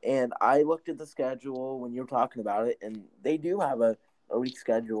 And I looked at the schedule when you were talking about it, and they do have a weak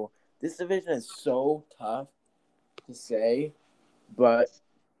schedule. This division is so tough to say, but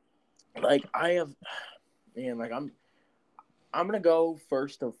I'm gonna go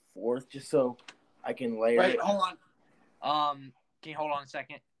first or fourth just so I can layer. Wait, hold on. Can you hold on a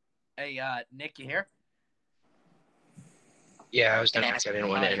second? Hey, Nick, you here? Yeah, I was done because I didn't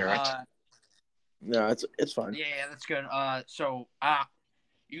want to interrupt. No, it's fine. Yeah, that's good. So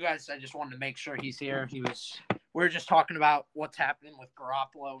you guys, I just wanted to make sure he's here. We were just talking about what's happening with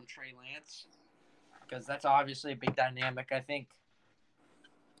Garoppolo and Trey Lance because that's obviously a big dynamic. I think,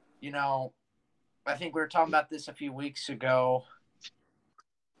 I think we were talking about this a few weeks ago.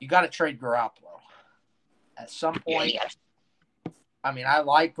 You got to trade Garoppolo at some point. I mean, I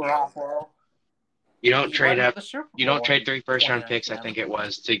like Garoppolo. You don't He trade led up. to the Super You don't Bowl trade in 3 first-round picks. I 2019. think it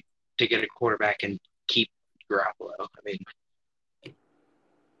was to get a quarterback and keep Garoppolo. I mean,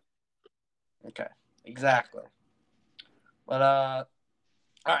 Okay, exactly. But all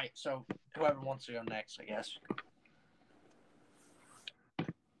right. So whoever wants to go next, I guess.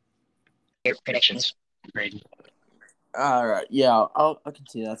 your predictions, Braden. All right, yeah, I'll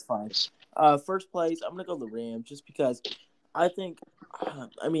continue. That's fine. First place, I'm gonna go the Rams just because I think,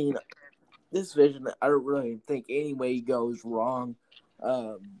 I mean, this vision, I don't really think any way goes wrong.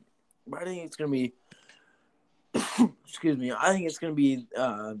 But I think it's gonna be, excuse me, I think it's gonna be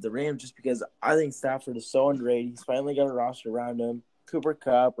the Rams just because I think Stafford is so underrated. He's finally got a roster around him. Cooper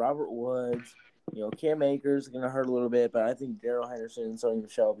Kupp, Robert Woods, Cam Akers is gonna hurt a little bit, but I think Darrell Henderson and Sony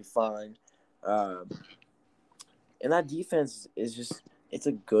Michel will be fine. And that defense is just, it's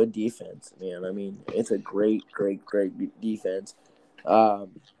a good defense, man. I mean, it's a great, great, great defense.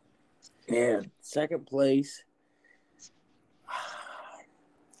 Man, second place,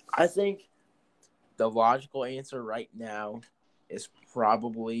 I think the logical answer right now is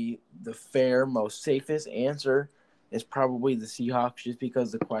probably the fair, most safest answer is probably the Seahawks just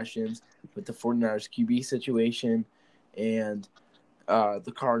because the questions with the 49ers QB situation and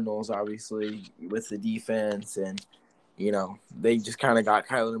the Cardinals, obviously, with the defense. And, they just kind of got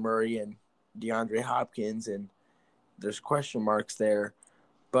Kyler Murray and DeAndre Hopkins, and there's question marks there.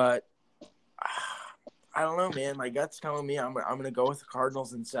 But I don't know, man. My gut's telling me I'm going to go with the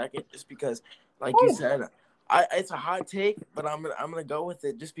Cardinals in second just because, like you said, it's a hot take, but I'm gonna go with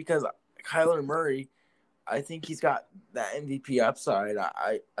it just because Kyler Murray, I think he's got that MVP upside.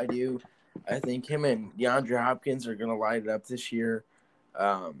 I do. I think him and DeAndre Hopkins are gonna light it up this year.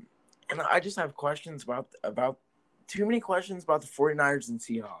 And I just have questions about too many questions about the 49ers and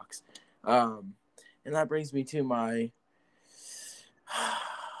Seahawks. And that brings me to my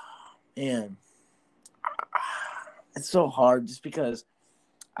man. It's so hard just because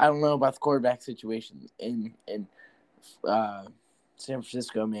I don't know about the quarterback situation in San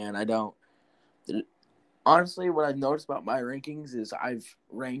Francisco, man. I don't. Honestly, what I've noticed about my rankings is I've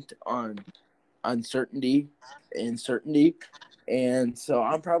ranked on uncertainty and certainty, and so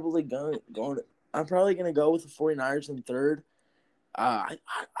I'm probably gonna go with the 49ers in third. I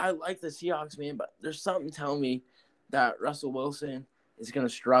like the Seahawks, man, but there's something telling me that Russell Wilson is gonna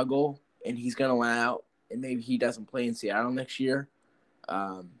struggle and he's gonna let out, and maybe he doesn't play in Seattle next year.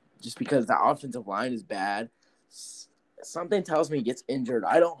 Just because the offensive line is bad. Something tells me he gets injured.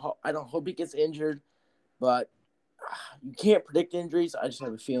 I don't hope he gets injured, but you can't predict injuries. I just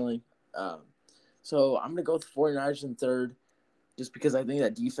have a feeling. So I'm going to go with the 49ers in third just because I think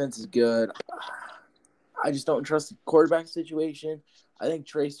that defense is good. I just don't trust the quarterback situation. I think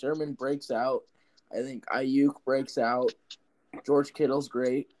Trey Sermon breaks out. I think Ayuk breaks out. George Kittle's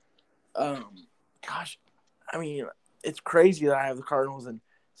great. Gosh, I mean, it's crazy that I have the Cardinals in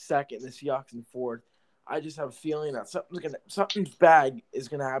second, the Seahawks in fourth. I just have a feeling that something bad is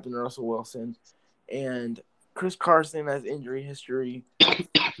gonna happen to Russell Wilson, and Chris Carson has injury history.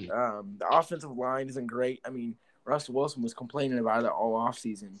 The offensive line isn't great. I mean, Russell Wilson was complaining about it all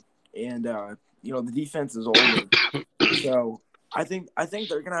offseason, and the defense is older. So I think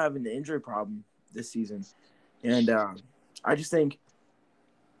they're gonna have an injury problem this season, and I just think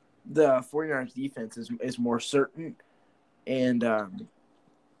the 49ers defense is more certain. And,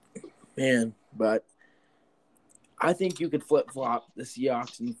 but I think you could flip-flop the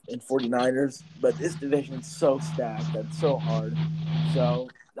Seahawks and 49ers, but this division is so stacked. That's so hard. So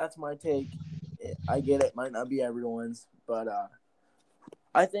that's my take. I get it. Might not be everyone's, but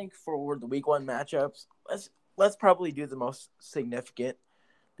I think for the week 1 matchups, let's probably do the most significant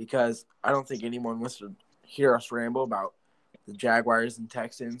because I don't think anyone wants to hear us ramble about the Jaguars and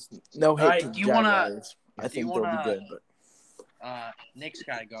Texans. No hate to the Jaguars. I think they'll be good, but Nick's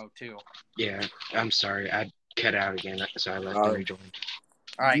got to go too. Yeah, I'm sorry. I cut out again, so I let them rejoin.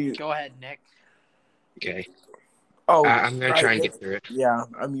 All right, go ahead, Nick. Okay. Oh, I'm going to try and get through it. Yeah,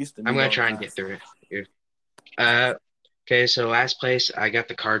 I'm used to I'm going to try and get through it. Here. Okay, so last place, I got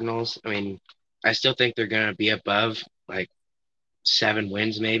the Cardinals. I mean, I still think they're going to be above, 7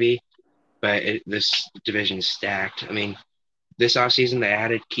 wins maybe, but this division is stacked. I mean, this offseason they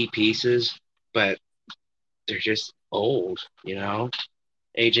added key pieces, but they're just old,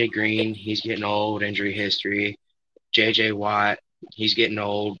 AJ Green, he's getting old, injury history. JJ Watt, he's getting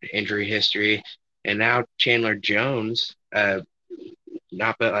old, injury history. And now Chandler Jones,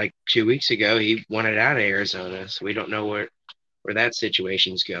 not but 2 weeks ago, he wanted out of Arizona. So we don't know where that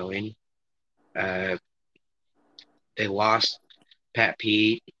situation's going. Uh, they lost Pat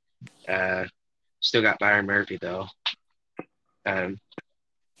Pete. Still got Byron Murphy though. Um,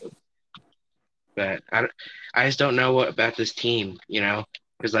 but I just don't know what about this team,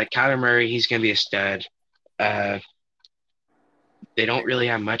 because like Kyler Murray, he's gonna be a stud. Uh, they don't really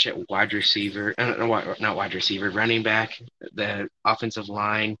have much at wide receiver. Not wide receiver, running back. The offensive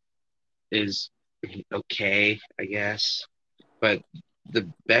line is okay, I guess. But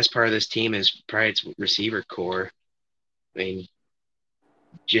the best part of this team is probably its receiver core. I mean,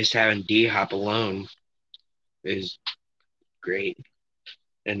 just having D Hop alone is great.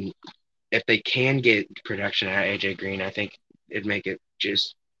 And if they can get production out of AJ Green, I think it'd make it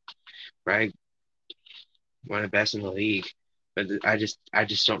just right one of the best in the league. But I just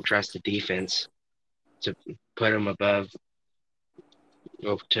don't trust the defense to put them above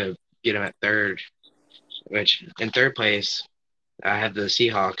to get them at third. Which in third place, I have the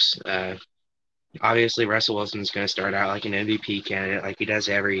Seahawks. Obviously, Russell Wilson's going to start out like an MVP candidate, like he does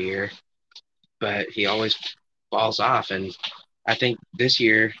every year, but he always falls off. And I think this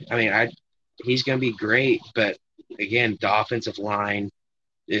year, he's going to be great, but again, the offensive line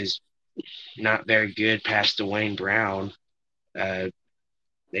is not very good past Dwayne Brown. They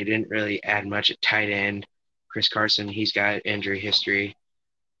didn't really add much at tight end. Chris Carson, he's got injury history.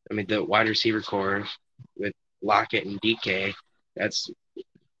 I mean, the wide receiver core with Lockett and DK, that's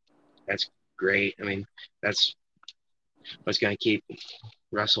great. I mean, that's what's going to keep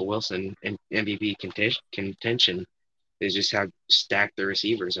Russell Wilson in MVP contention is just how stacked the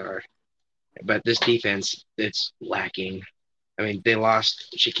receivers are. But this defense, it's lacking. I mean, they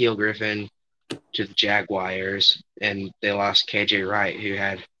lost Shaquille Griffin to the Jaguars, and they lost KJ Wright, who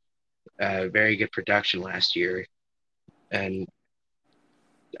had very good production last year. And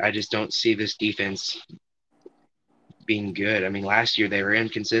I just don't see this defense being good. I mean, last year they were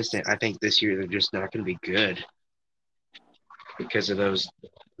inconsistent. I think this year they're just not going to be good because of those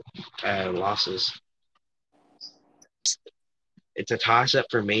losses. It's a toss-up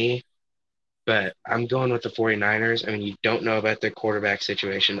for me, but I'm going with the 49ers. I mean, you don't know about their quarterback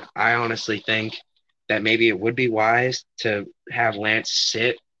situation. I honestly think that maybe it would be wise to have Lance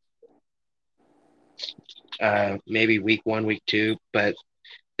sit maybe week 1, week 2, but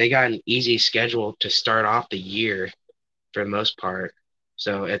they got an easy schedule to start off the year for the most part.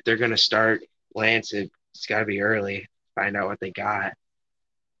 So if they're going to start Lance, it's got to be early, find out what they got.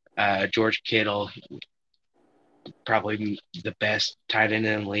 George Kittle, probably the best tight end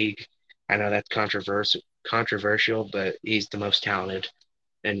in the league. I know that's controversial, but he's the most talented.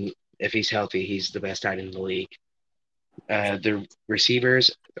 And if he's healthy, he's the best tight end in the league. The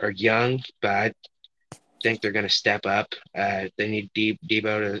receivers are young, but I think they're going to step up. They need Debo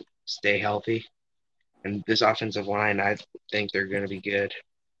to stay healthy. And this offensive line, I think they're going to be good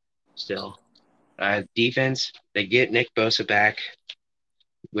still. Defense, they get Nick Bosa back,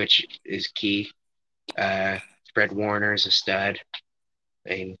 which is key. Fred Warner is a stud. I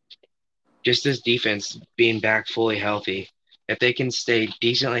mean, just this defense being back fully healthy, if they can stay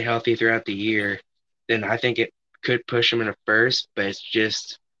decently healthy throughout the year, then I think it could push them into first, but it's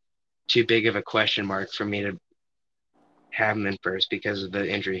just too big of a question mark for me to have them in first because of the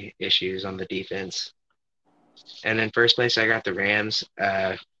injury issues on the defense. And in first place, I got the Rams.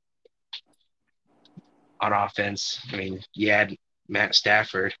 On offense, I mean, you had Matt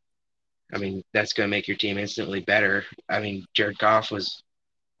Stafford. I mean, that's going to make your team instantly better. I mean, Jared Goff was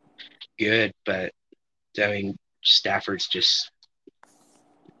good, but I mean, Stafford's just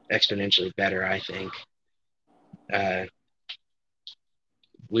exponentially better, I think.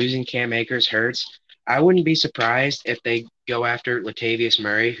 Losing Cam Akers hurts. I wouldn't be surprised if they go after Latavius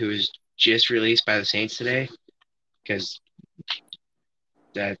Murray, who's just released by the Saints today, because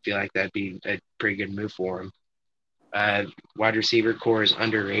I feel like that'd be a pretty good move for him. Wide receiver core is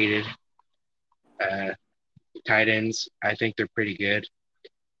underrated. Tight ends, I think they're pretty good.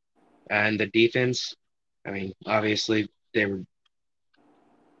 And the defense, I mean, obviously they were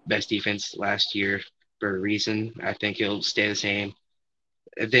best defense last year for a reason. I think it'll stay the same.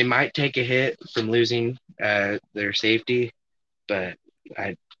 They might take a hit from losing their safety, but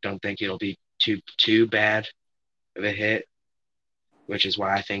I don't think it'll be too bad of a hit, which is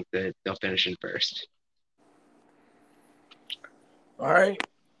why I think that they'll finish in first. All right.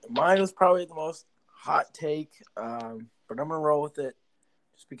 Mine was probably the most hot take, but I'm going to roll with it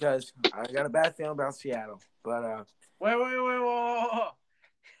just because I got a bad feeling about Seattle. But Wait.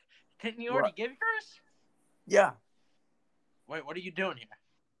 Didn't you already give yours? Yeah. Wait, what are you doing here?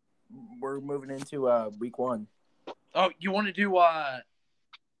 We're moving into week 1. Oh, you want to do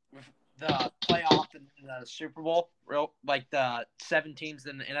the playoff and the Super Bowl, real like the 7 teams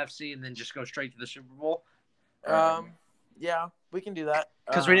in the NFC, and then just go straight to the Super Bowl? Yeah, we can do that.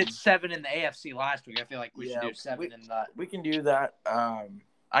 Because we did 7 in the AFC last week. I feel like we should yeah, do 7 in the. We can do that.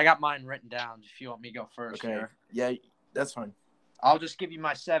 I got mine written down. If you want me to go first, okay. Here. Yeah, that's fine. I'll just give you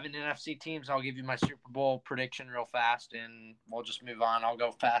my 7 NFC teams. I'll give you my Super Bowl prediction real fast, and we'll just move on. I'll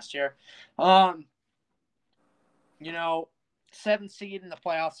go fast here. 7th seed in the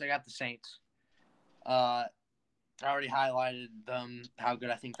playoffs, I got the Saints. I already highlighted them, how good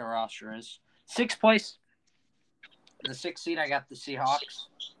I think their roster is. 6th place, in the 6th seed, I got the Seahawks.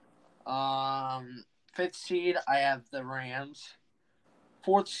 5th seed, I have the Rams.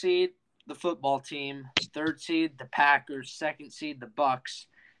 4th seed, the football team. 3rd seed, the Packers. 2nd seed, the Bucks.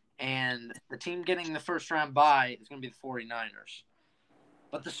 And the team getting the first round bye is going to be the 49ers.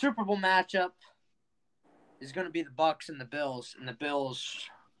 But the Super Bowl matchup is going to be the Bucks and the Bills. And the Bills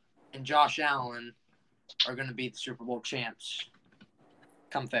and Josh Allen are going to be the Super Bowl champs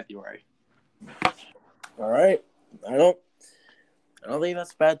come February. All right. I don't think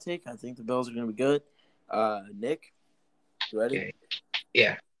that's a bad take. I think the Bills are going to be good. Nick, you ready? Okay.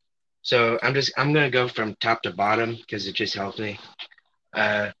 Yeah. So I'm gonna go from top to bottom because it just helped me.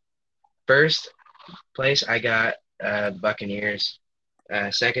 First place I got Buccaneers.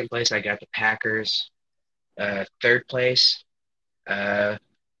 2nd place I got the Packers. 3rd place,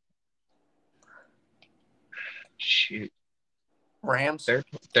 Rams.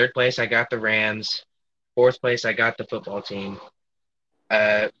 Third place I got the Rams. 4th place I got the football team.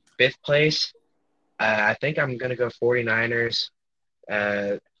 5th place, I think I'm gonna go 49ers.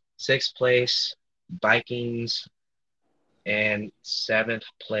 6th place, Vikings, and 7th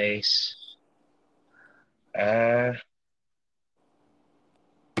place, I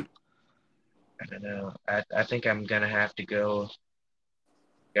don't know. I think I'm gonna have to go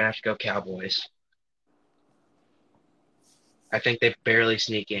Cowboys. I think they barely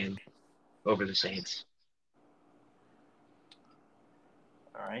sneak in over the Saints.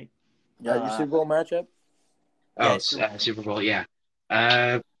 All right. Got your Super Bowl matchup? Oh, yeah, Super Bowl, yeah.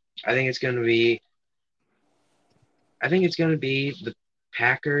 I think it's gonna be the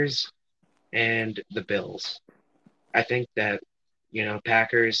Packers and the Bills. I think that,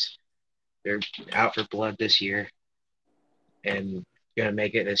 Packers, they're out for blood this year and gonna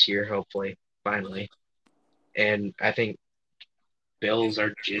make it this year, hopefully, finally. And I think Bills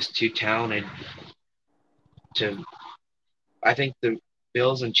are just too talented I think the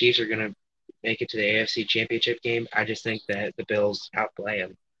Bills and Chiefs are gonna make it to the AFC Championship game. I just think that the Bills outplay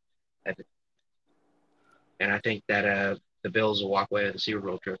them. And I think that the Bills will walk away with the Super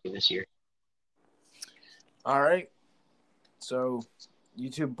Bowl trophy this year. All right. So you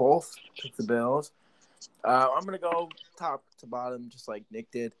two both pick the Bills. I'm going to go top to bottom just like Nick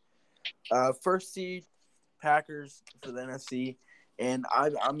did. 1st seed, Packers for the NFC. And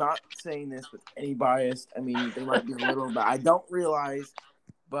I'm not saying this with any bias. I mean, they might be a little, but I don't realize.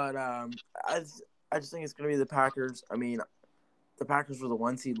 But I just think it's going to be the Packers. I mean, the Packers were the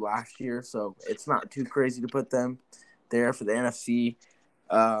 1 seed last year, so it's not too crazy to put them there for the NFC.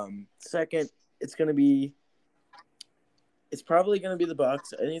 2nd, it's probably going to be the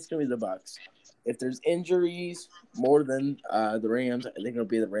Bucks. I think it's going to be the Bucks. If there's injuries more than the Rams, I think it'll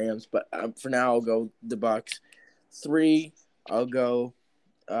be the Rams. But for now, I'll go the Bucks. 3, I'll go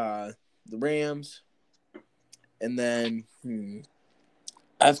the Rams. And then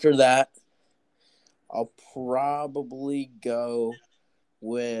after that, I'll probably go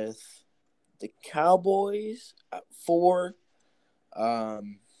with the Cowboys at 4. I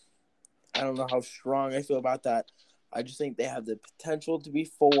don't know how strong I feel about that. I just think they have the potential to be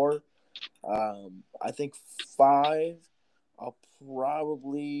 4. I think 5, I'll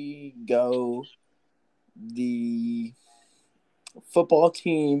probably go the football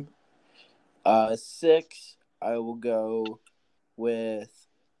team. 6, I will go with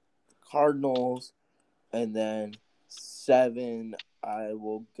Cardinals, and then 7, I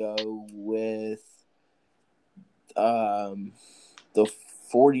will go with the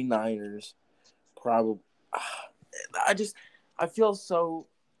 49ers. Probably, that feels so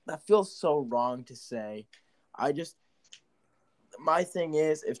wrong to say. My thing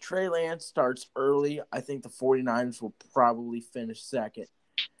is, if Trey Lance starts early, I think the 49ers will probably finish 2nd.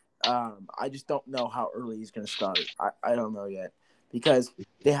 I just don't know how early he's going to start. I don't know yet. Because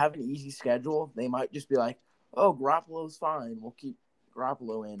they have an easy schedule. They might just be like, oh, Garoppolo's fine. We'll keep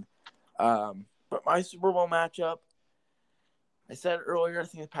Garoppolo in. But my Super Bowl matchup, I said earlier, I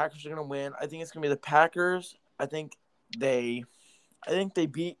think the Packers are going to win. I think it's going to be the Packers. I think they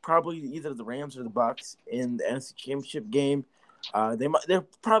beat probably either the Rams or the Bucks in the NFC Championship game. They'll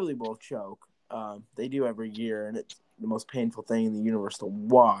probably both choke. They do every year, and it's the most painful thing in the universe to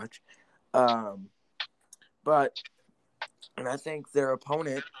watch. But I think their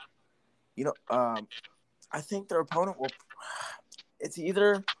opponent, I think their opponent will. It's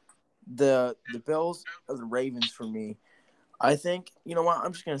either the Bills or the Ravens for me. I think you know what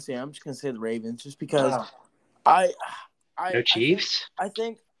I'm just gonna say the Ravens just because I No Chiefs? I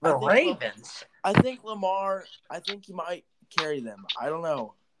think The Ravens. I think Lamar. I think he might carry them. I don't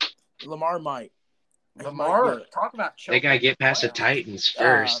know. Lamar might. Lamar, talk about choking. They gotta get past the Titans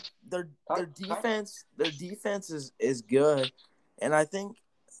first. Their defense is good, and I think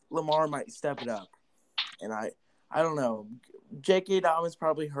Lamar might step it up. And I don't know. J.K. Dobbins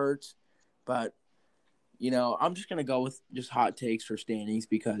probably hurts, but I'm just gonna go with just hot takes for standings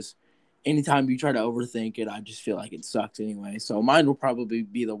because anytime you try to overthink it, I just feel like it sucks anyway. So mine will probably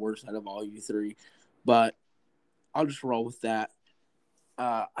be the worst out of all you three, but I'll just roll with that.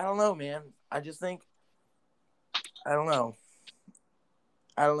 I don't know, man. I just think I don't know.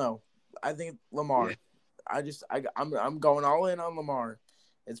 I think Lamar. Yeah. I'm going all in on Lamar.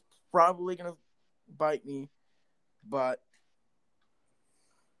 It's probably gonna bite me, but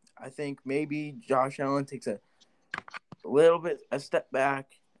I think maybe Josh Allen takes a step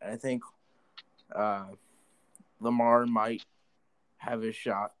back. And I think Lamar might have his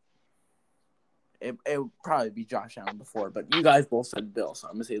shot. It would probably be Josh Allen before, but you guys both said Bill, so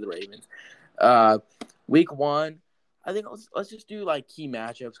I'm gonna say the Ravens. Week 1, I think let's just do like key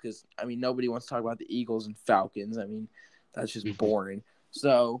matchups because nobody wants to talk about the Eagles and Falcons. That's just boring.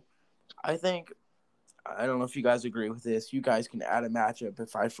 So I think I don't know if you guys agree with this. You guys can add a matchup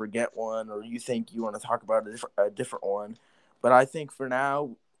if I forget one or you think you want to talk about a different one. But I think for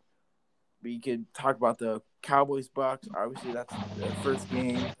now we could talk about the Cowboys Bucks. Obviously, that's the first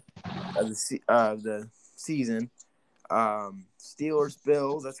game of the season. Steelers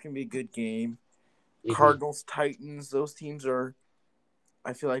Bills. That's gonna be a good game. Mm-hmm. Cardinals Titans. Those teams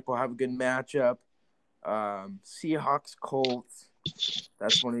I feel like we'll have a good matchup. Seahawks Colts.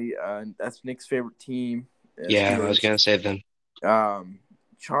 That's that's Nick's favorite team. Yeah, Steelers. I was gonna say them.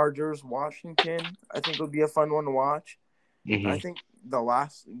 Chargers I think would be a fun one to watch. Mm-hmm. I think the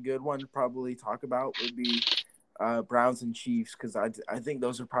last good one to probably talk about would be Browns and Chiefs because I think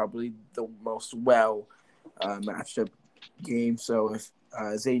those are probably the most matched up games. So if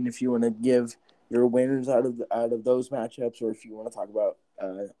Zayden, if you want to give your winners out of those matchups, or if you want to talk about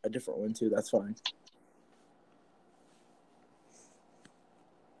a different one too, that's fine.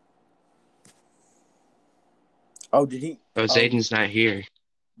 Oh, did he? Oh, Zayden's not here.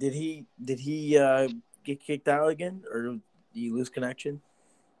 Did he get kicked out again, or did you lose connection?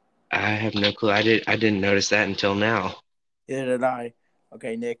 I have no clue. I didn't notice that until now. Neither did I.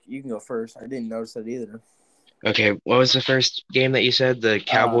 Okay, Nick, you can go first. I didn't notice that either. Okay, what was the first game that you said? The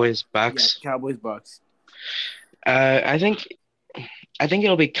Cowboys Bucks. Yeah, Cowboys Bucks. I think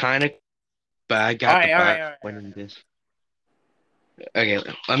it'll be kind of. But I got the Bucks winning this. Okay,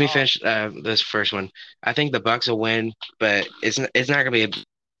 let me finish this first one. I think the Bucks will win, but it's not gonna be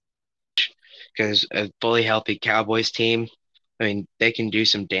because a fully healthy Cowboys team. They can do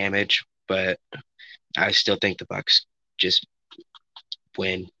some damage, but I still think the Bucks just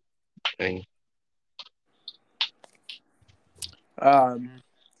win.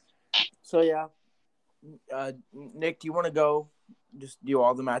 So yeah, Nick, do you want to go just do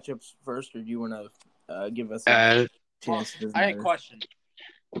all the matchups first, or do you want to give us a chance? I had a question.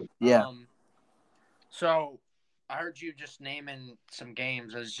 Yeah. So I heard you just naming some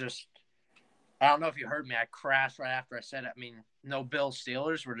games. I don't know if you heard me. I crashed right after I said it. No Bills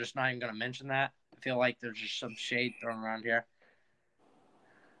Steelers. We're just not even going to mention that. I feel like there's just some shade thrown around here.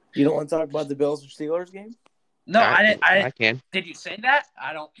 You don't want to talk about the Bills or Steelers game? No, I didn't. I can. Did you say that?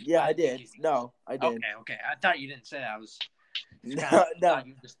 I don't. Yeah, I did. No, I did. Okay. I thought you didn't say that. No.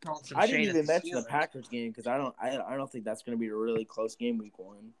 I didn't even mention the Packers game because I don't think that's going to be a really close game week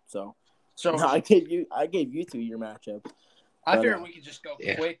 1. So no, I gave you two your matchup. I figured we could just go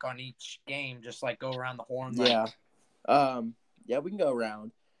quick on each game, just like go around the horn. Yeah. Yeah, we can go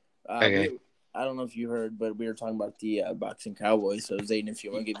around. Okay. I don't know if you heard, but we were talking about the Bucks and Cowboys. So Zayden, if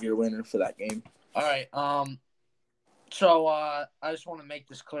you want to give your winner for that game. All right. So I just want to make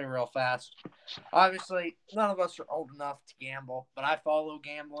this clear real fast. Obviously, none of us are old enough to gamble, but I follow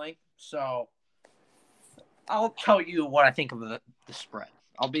gambling, so I'll tell you what I think of the spread.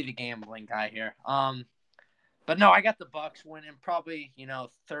 I'll be the gambling guy here. But no, I got the Bucks winning probably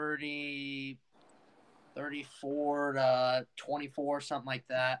 34 to 24, something like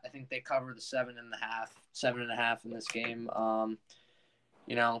that. I think they cover the 7.5 in this game.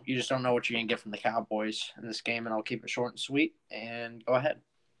 You just don't know what you're going to get from the Cowboys in this game, and I'll keep it short and sweet. And go ahead.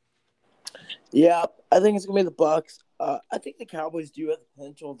 Yeah, I think it's gonna be the Bucks. I think the Cowboys do have the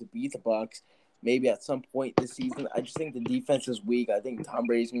potential to beat the Bucks, maybe at some point this season. I just think the defense is weak. I think Tom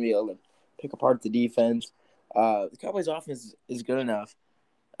Brady's gonna be able to pick apart the defense. The Cowboys' offense is good enough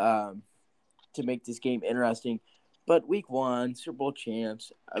um, to make this game interesting. But Week 1, Super Bowl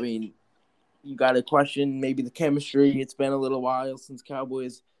champs. I mean, you got to question maybe the chemistry. It's been a little while since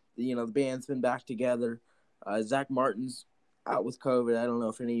Cowboys. The band's been back together. Zach Martin's out with COVID. I don't know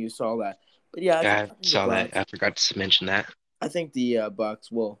if any of you saw that, but yeah, I I think the saw that. Bucks. I forgot to mention that. I think the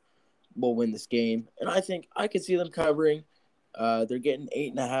Bucks will win this game, and I think I could see them covering. They're getting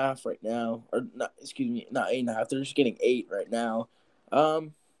 8.5 right now, or not? Excuse me, not 8.5. They're just getting 8 right now.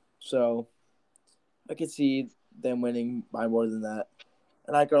 So I could see them winning by more than that,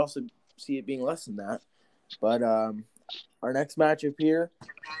 and I could also see it being less than that. But our next matchup here,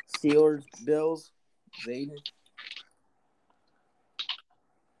 Steelers Bills. Zayden.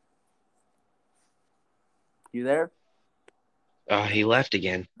 You there? Oh, he left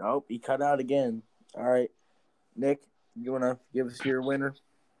again. Nope, he cut out again. All right, Nick, you want to give us your winner?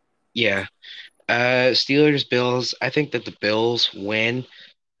 Yeah. Steelers, Bills. I think that the Bills win.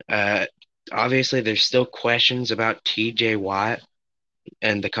 Obviously, there's still questions about TJ Watt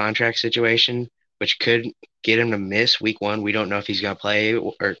and the contract situation, which could get him to miss week 1. We don't know if he's going to play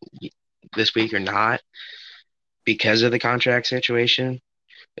or this week or not because of the contract situation.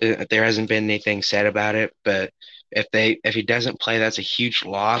 There hasn't been anything said about it, but if he doesn't play, that's a huge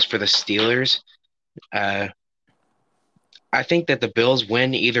loss for the Steelers. I think that the Bills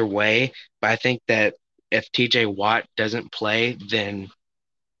win either way, but I think that if TJ Watt doesn't play, then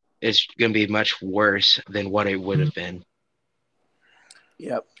it's going to be much worse than what it would have been.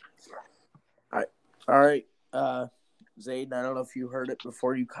 Yep. All right. Zayden, I don't know if you heard it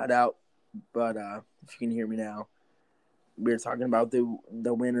before you cut out, but if you can hear me now, we were talking about the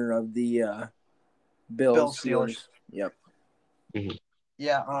winner of the Bills Steelers. Yep. Mm-hmm.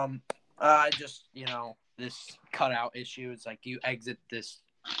 Yeah. I just this cutout issue. It's like you exit this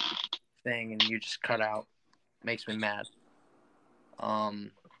thing and you just cut out. Makes me mad.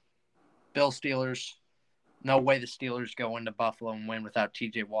 Bill Steelers. No way the Steelers go into Buffalo and win without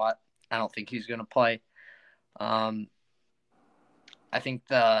TJ Watt. I don't think he's going to play. I think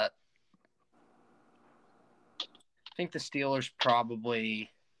the Steelers probably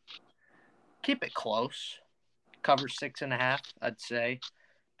keep it close. Cover 6.5, I'd say.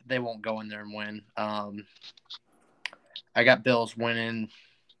 But they won't go in there and win. I got Bills winning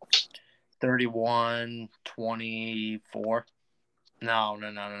 31-24. No.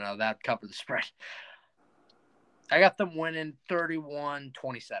 That'd cover the spread. I got them winning 31-27.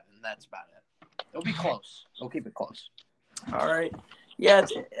 That's about it. It'll be close. They'll keep it close. All right. Yeah,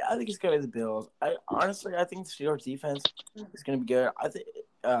 I think it's going to be the Bills. I think the Steelers defense is going to be good. I think,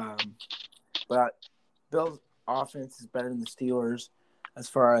 but Bills offense is better than the Steelers as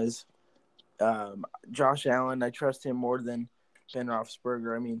far as Josh Allen. I trust him more than Ben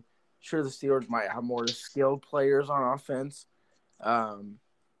Roethlisberger. I mean, sure, the Steelers might have more skilled players on offense.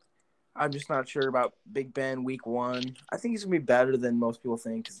 I'm just not sure about Big Ben week 1. I think he's going to be better than most people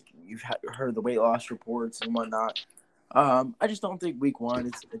think because you've heard the weight loss reports and whatnot. I just don't think week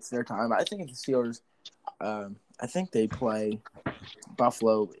 1 it's their time. I think the Steelers, I think they play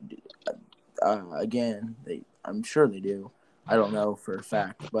Buffalo again. I'm sure they do. I don't know for a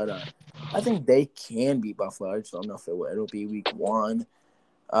fact, but I think they can beat Buffalo. I just don't know if it'll be week 1.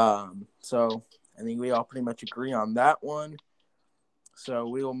 So I think we all pretty much agree on that one. So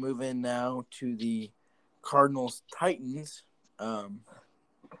we will move in now to the Cardinals-Titans. All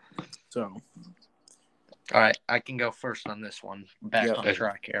right, I can go first on this one. Back on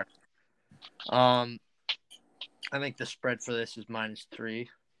track here. I think the spread for this is -3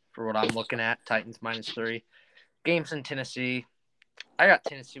 for what I'm looking at. Titans -3. Games in Tennessee. I got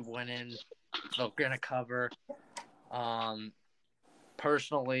Tennessee winning. They're going to cover.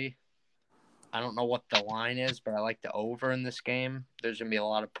 Personally, I don't know what the line is, but I like the over in this game. There's going to be a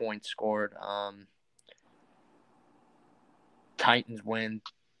lot of points scored. Titans win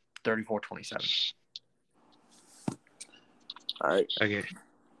 34-27. All right. Okay.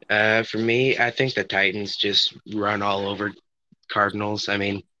 For me, I think the Titans just run all over Cardinals. I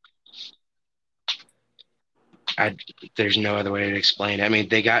mean, there's no other way to explain it. I mean,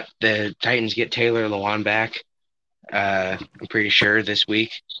 the Titans get Taylor Lewan back. I'm pretty sure this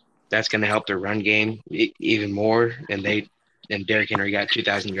week. That's going to help their run game even more. And Derrick Henry got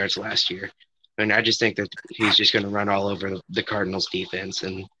 2,000 yards last year. I mean, I just think that he's just going to run all over the Cardinals defense.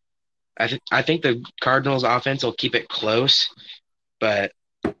 And I think the Cardinals offense will keep it close, but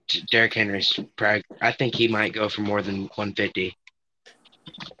Derrick Henry's probably, I think he might go for more than 150.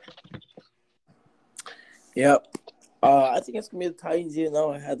 Yep. I think it's gonna be the Titans, even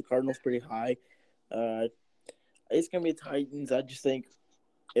though I had the Cardinals pretty high. Uh, it's gonna be the Titans. I just think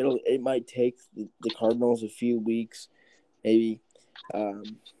it might take the Cardinals a few weeks, maybe.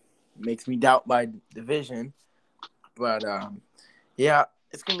 Makes me doubt my division, but yeah,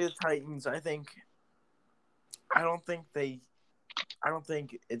 it's gonna be the Titans. I don't think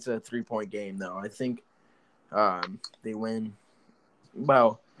it's a 3-point game though. I think they win.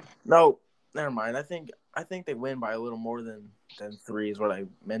 Well, no, never mind. I think they win by a little more than 3 is what I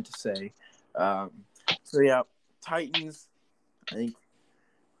meant to say. Um, so yeah, Titans. I think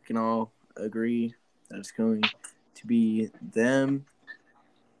we can all agree that it's going to be them.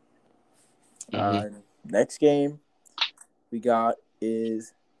 Next game we got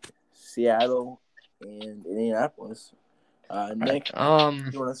is Seattle and Indianapolis. Nick, you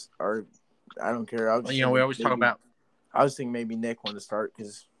want to? Or I don't care. I was we always talk about. I was thinking maybe Nick wanted to start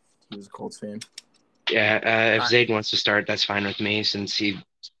because he was a Colts fan. Yeah, if Zayd wants to start, that's fine with me since he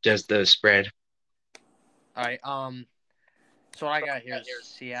does the spread. All right. So what I got here is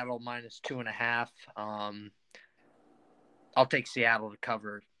Seattle minus 2.5. I'll take Seattle to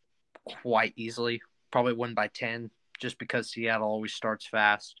cover quite easily. Probably win by 10, just because Seattle always starts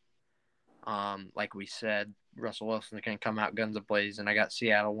fast. Like we said, Russell Wilson can come out guns a-blazing. I got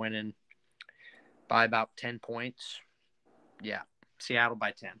Seattle winning by about 10 points. Yeah, Seattle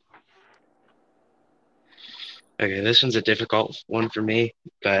by 10. Okay, this one's a difficult one for me,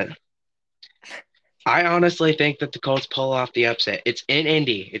 but I honestly think that the Colts pull off the upset. It's in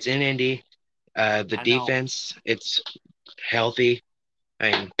Indy. The defense, it's healthy.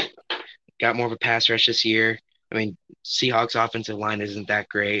 I mean, got more of a pass rush this year. I mean, Seahawks offensive line isn't that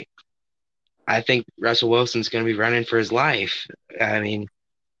great. I think Russell Wilson's going to be running for his life. I mean,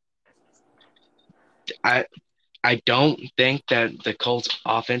 I don't think that the Colts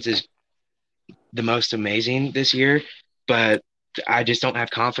offense is the most amazing this year, but I just don't have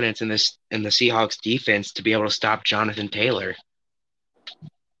confidence in the Seahawks defense to be able to stop Jonathan Taylor.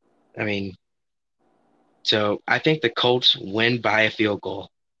 I mean, so I think the Colts win by a field goal.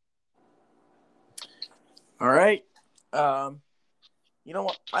 All right. You know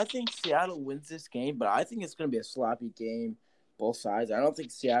what? I think Seattle wins this game, but I think it's going to be a sloppy game, both sides. I don't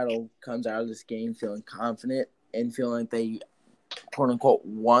think Seattle comes out of this game feeling confident and feeling like they, quote unquote,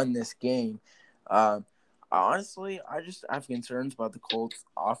 won this game. Honestly, I just have concerns about the Colts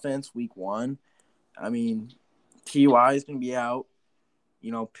offense week 1. I mean, T.Y. is going to be out.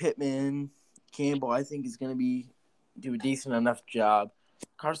 You know, Pittman, Campbell, I think is going to do a decent enough job.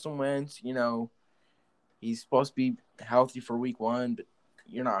 Carson Wentz, you know, he's supposed to be healthy for week 1, but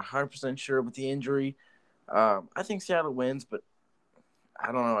you're not 100% sure with the injury. I think Seattle wins, but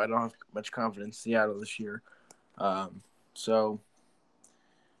I don't know. I don't have much confidence in Seattle this year. So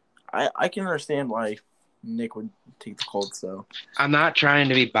I can understand why Nick would take the Colts, though. I'm not trying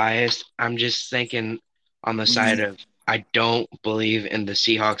to be biased. I'm just thinking on the side of I don't believe in the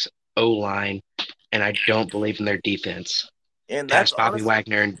Seahawks O-line, and I don't believe in their defense. And that's Bobby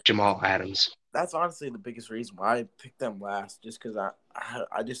Wagner and Jamal Adams. That's honestly the biggest reason why I picked them last, just because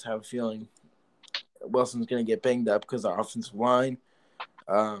I just have a feeling Wilson's going to get banged up because of the offensive line.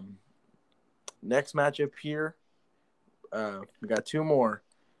 Next matchup here, we got 2 more.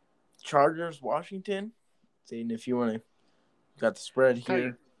 Chargers, Washington. Seeing if you want to, got the spread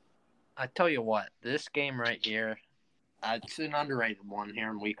here. I tell you what, this game right here, it's an underrated one here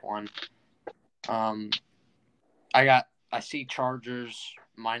in week 1. I see Chargers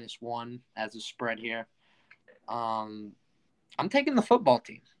 -1 as a spread here. I'm taking the football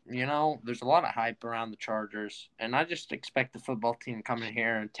team. You know, there's a lot of hype around the Chargers, and I just expect the football team to come in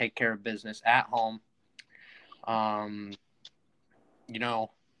here and take care of business at home.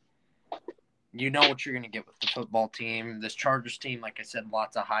 You know what you're going to get with the football team. This Chargers team, like I said,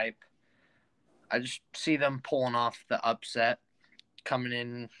 lots of hype. I just see them pulling off the upset, coming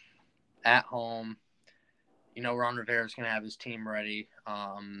in at home. You know, Ron Rivera's going to have his team ready.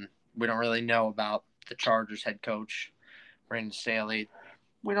 We don't really know about the Chargers head coach, Brandon Staley.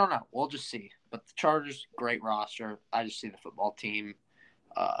 We don't know. We'll just see. But the Chargers, great roster. I just see the football team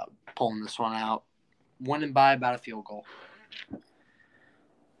pulling this one out, winning by about a field goal.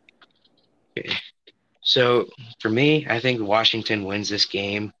 Okay. So for me, I think Washington wins this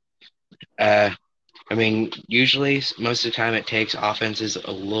game. I mean, usually most of the time it takes offenses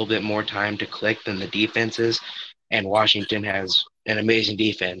a little bit more time to click than the defenses, and Washington has an amazing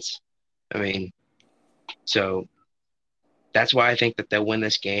defense. I mean, so that's why I think that they'll win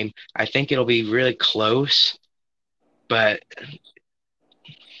this game. I think it'll be really close, but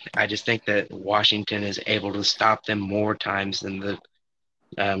I just think that Washington is able to stop them more times than the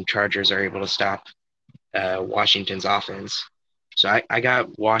Chargers are able to stop Washington's offense. So I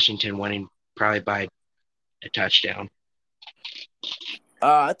got Washington winning probably by a touchdown.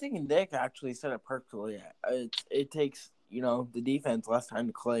 I think Nick actually said it perfectly. It takes the defense less time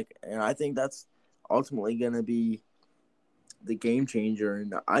to click, and I think that's ultimately going to be the game changer.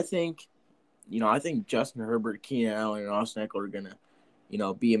 And I think Justin Herbert, Keenan Allen, and Austin Eckler are going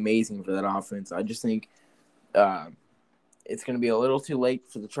to be amazing for that offense. I just think it's going to be a little too late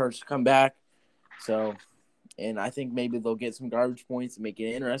for the Chargers to come back. So, and I think maybe they'll get some garbage points to make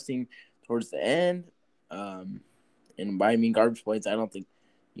it interesting towards the end. And by I mean garbage points, I don't think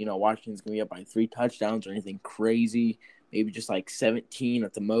Washington's going to be up by 3 touchdowns or anything crazy. Maybe just like 17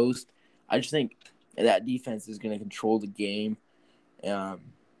 at the most. I just think that defense is going to control the game. I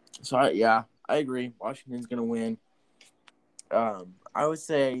agree. Washington's going to win. I would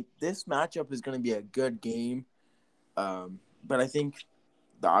say this matchup is going to be a good game. But I think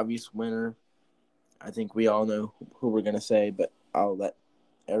the obvious winner, I think we all know who we're going to say, but I'll let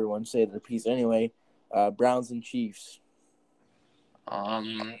everyone say their piece anyway. Browns and Chiefs. All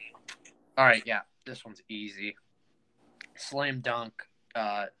right, yeah, this one's easy. Slam dunk.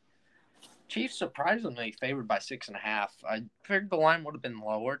 Chiefs surprisingly favored by 6.5. I figured the line would have been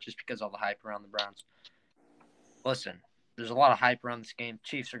lower just because of all the hype around the Browns. Listen, there's a lot of hype around this game.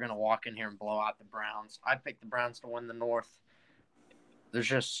 Chiefs are going to walk in here and blow out the Browns. I picked the Browns to win the North. I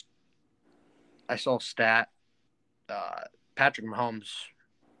saw a stat. Patrick Mahomes,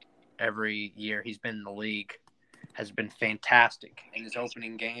 every year he's been in the league, has been fantastic in his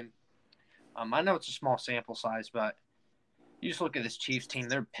opening game. I know it's a small sample size, but you just look at this Chiefs team.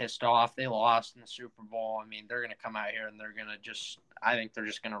 They're pissed off. They lost in the Super Bowl. I mean, they're going to come out here and they're going to I think they're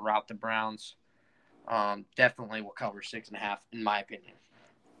just going to rout the Browns. Definitely will cover 6.5, in my opinion.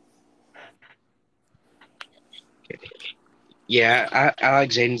 Yeah, I like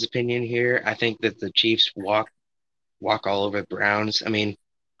Zayden's opinion here. I think that the Chiefs walk all over the Browns. I mean,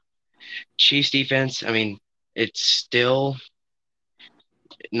 Chiefs defense, it's still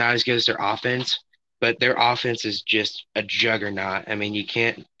not as good as their offense, but their offense is just a juggernaut. I mean, you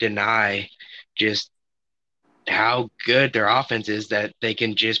can't deny just how good their offense is, that they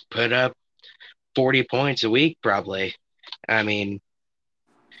can just put up 40 points a week probably. I mean,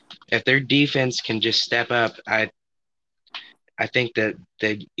 if their defense can just step up, I think that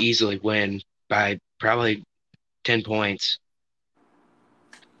they'd easily win by probably 10 points.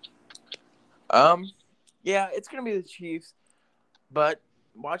 Yeah, it's going to be the Chiefs, but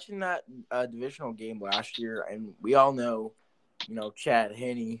watching that divisional game last year, and we all know, Chad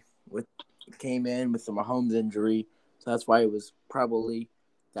Henne came in with the Mahomes injury, so that's why it was probably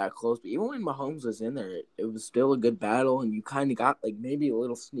that close. But even when Mahomes was in there, it was still a good battle, and you kind of got like maybe a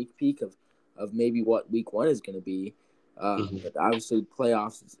little sneak peek of maybe what Week 1 is going to be. But obviously,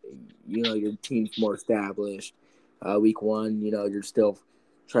 playoffs, your team's more established. Week 1, you're still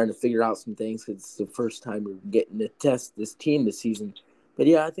trying to figure out some things because it's the first time you're getting to test this team this season. But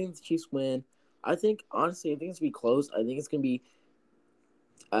yeah, I think the Chiefs win. Honestly, I think it's going to be close. I think it's going to be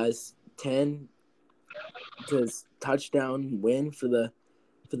a 10 to touchdown win for the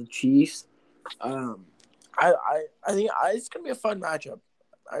Chiefs. I think it's going to be a fun matchup.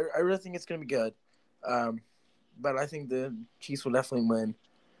 I really think it's going to be good. But I think the Chiefs will definitely win.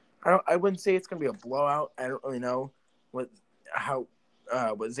 I wouldn't say it's going to be a blowout. I don't really know what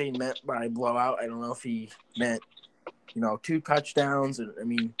Zane meant by blowout. I don't know if he meant 2 touchdowns.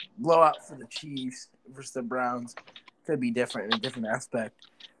 Blowout for the Chiefs versus the Browns could be different in a different aspect.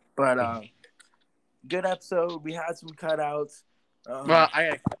 But good episode. We had some cutouts.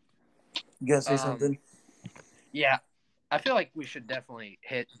 You gonna say something? Yeah, I feel like we should definitely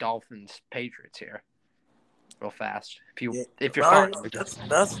hit Dolphins Patriots here, real fast. If you're fine.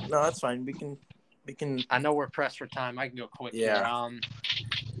 That's fine. We can. I know we're pressed for time. I can go quick here.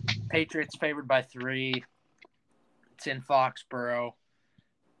 Patriots favored by 3. It's in Foxborough.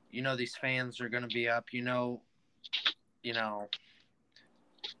 These fans are going to be up.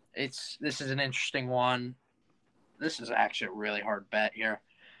 This is an interesting one. This is actually a really hard bet here.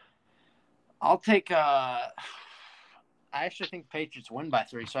 I'll take I actually think Patriots win by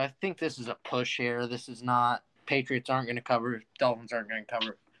 3, so I think this is a push here. This is not – Patriots aren't going to cover. Dolphins aren't going to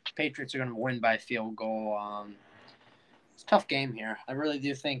cover. Patriots are going to win by a field goal. It's a tough game here. I really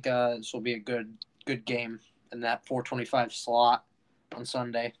do think this will be a good game in that 4:25 slot on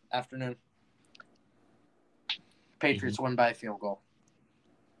Sunday afternoon. Patriots win by a field goal.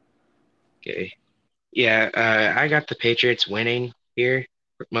 Okay. Yeah, I got the Patriots winning here,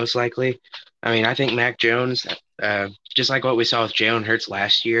 most likely. I think Mac Jones, just like what we saw with Jalen Hurts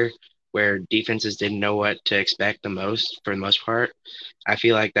last year, where defenses didn't know what to expect the most for the most part. I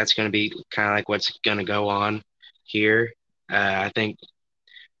feel like that's going to be kind of like what's going to go on here. I think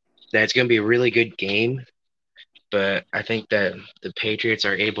that it's going to be a really good game, but I think that the Patriots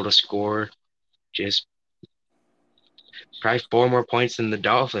are able to score just probably 4 more points than the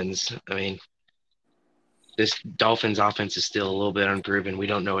Dolphins. I mean, this Dolphins offense is still a little bit unproven. We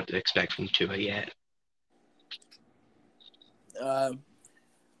don't know what to expect from Tua yet. I'm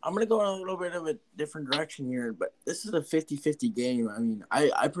going to go in a little bit of a different direction here, but this is a 50-50 game. I mean,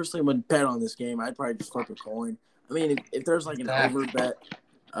 I personally wouldn't bet on this game. I'd probably just flip a coin. I mean, if there's like an over bet,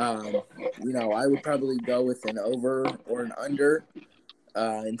 I would probably go with an over or an under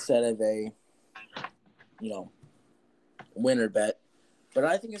instead of a, winner bet. But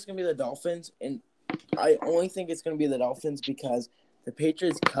I think it's going to be the Dolphins, and I only think it's going to be the Dolphins because the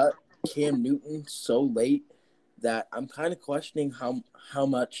Patriots cut Cam Newton so late that I'm kind of questioning how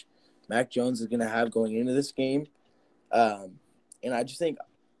much Mac Jones is going to have going into this game. And I just think,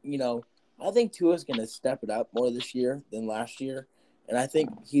 I think Tua's going to step it up more this year than last year. And I think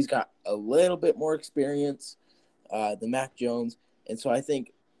he's got a little bit more experience than Mac Jones. And so I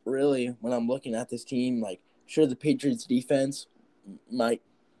think really when I'm looking at this team, like, sure, the Patriots defense might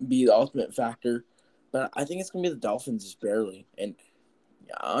be the ultimate factor, but I think it's going to be the Dolphins just barely. And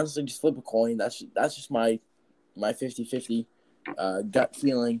honestly, just flip a coin. That's just my 50-50 gut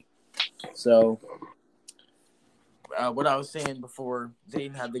feeling. So what I was saying before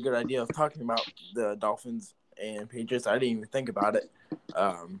Zane had the good idea of talking about the Dolphins and Patriots, I didn't even think about it,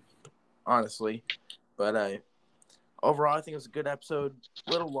 honestly. But overall, I think it was a good episode.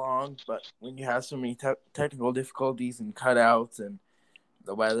 A little long, but when you have so many technical difficulties and cutouts and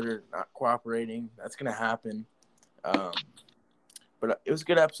the weather not cooperating, that's going to happen. But it was a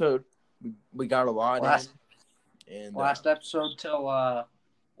good episode. We got a lot in. And last episode till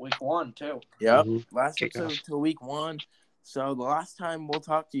week 1 too. Yep, last episode till week 1. So the last time we'll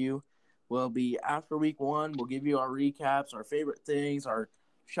talk to you will be after week 1. We'll give you our recaps, our favorite things, our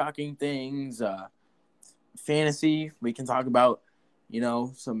shocking things, fantasy. We can talk about,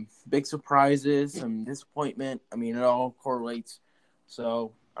 some big surprises, some disappointment. I mean, it all correlates.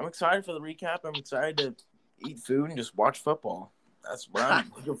 So I'm excited for the recap. I'm excited to eat food and just watch football. That's what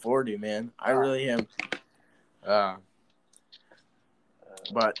I'm looking forward to, man. I really am.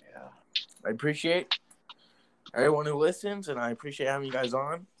 But I appreciate everyone who listens, and I appreciate having you guys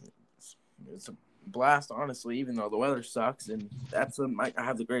on. It's a blast, honestly, even though the weather sucks, and that episode might not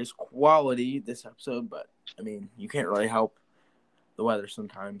have the greatest quality this episode, but, I mean, you can't really help the weather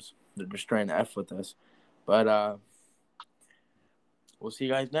sometimes. They're just trying to F with us. But we'll see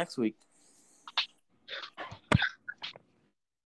you guys next week.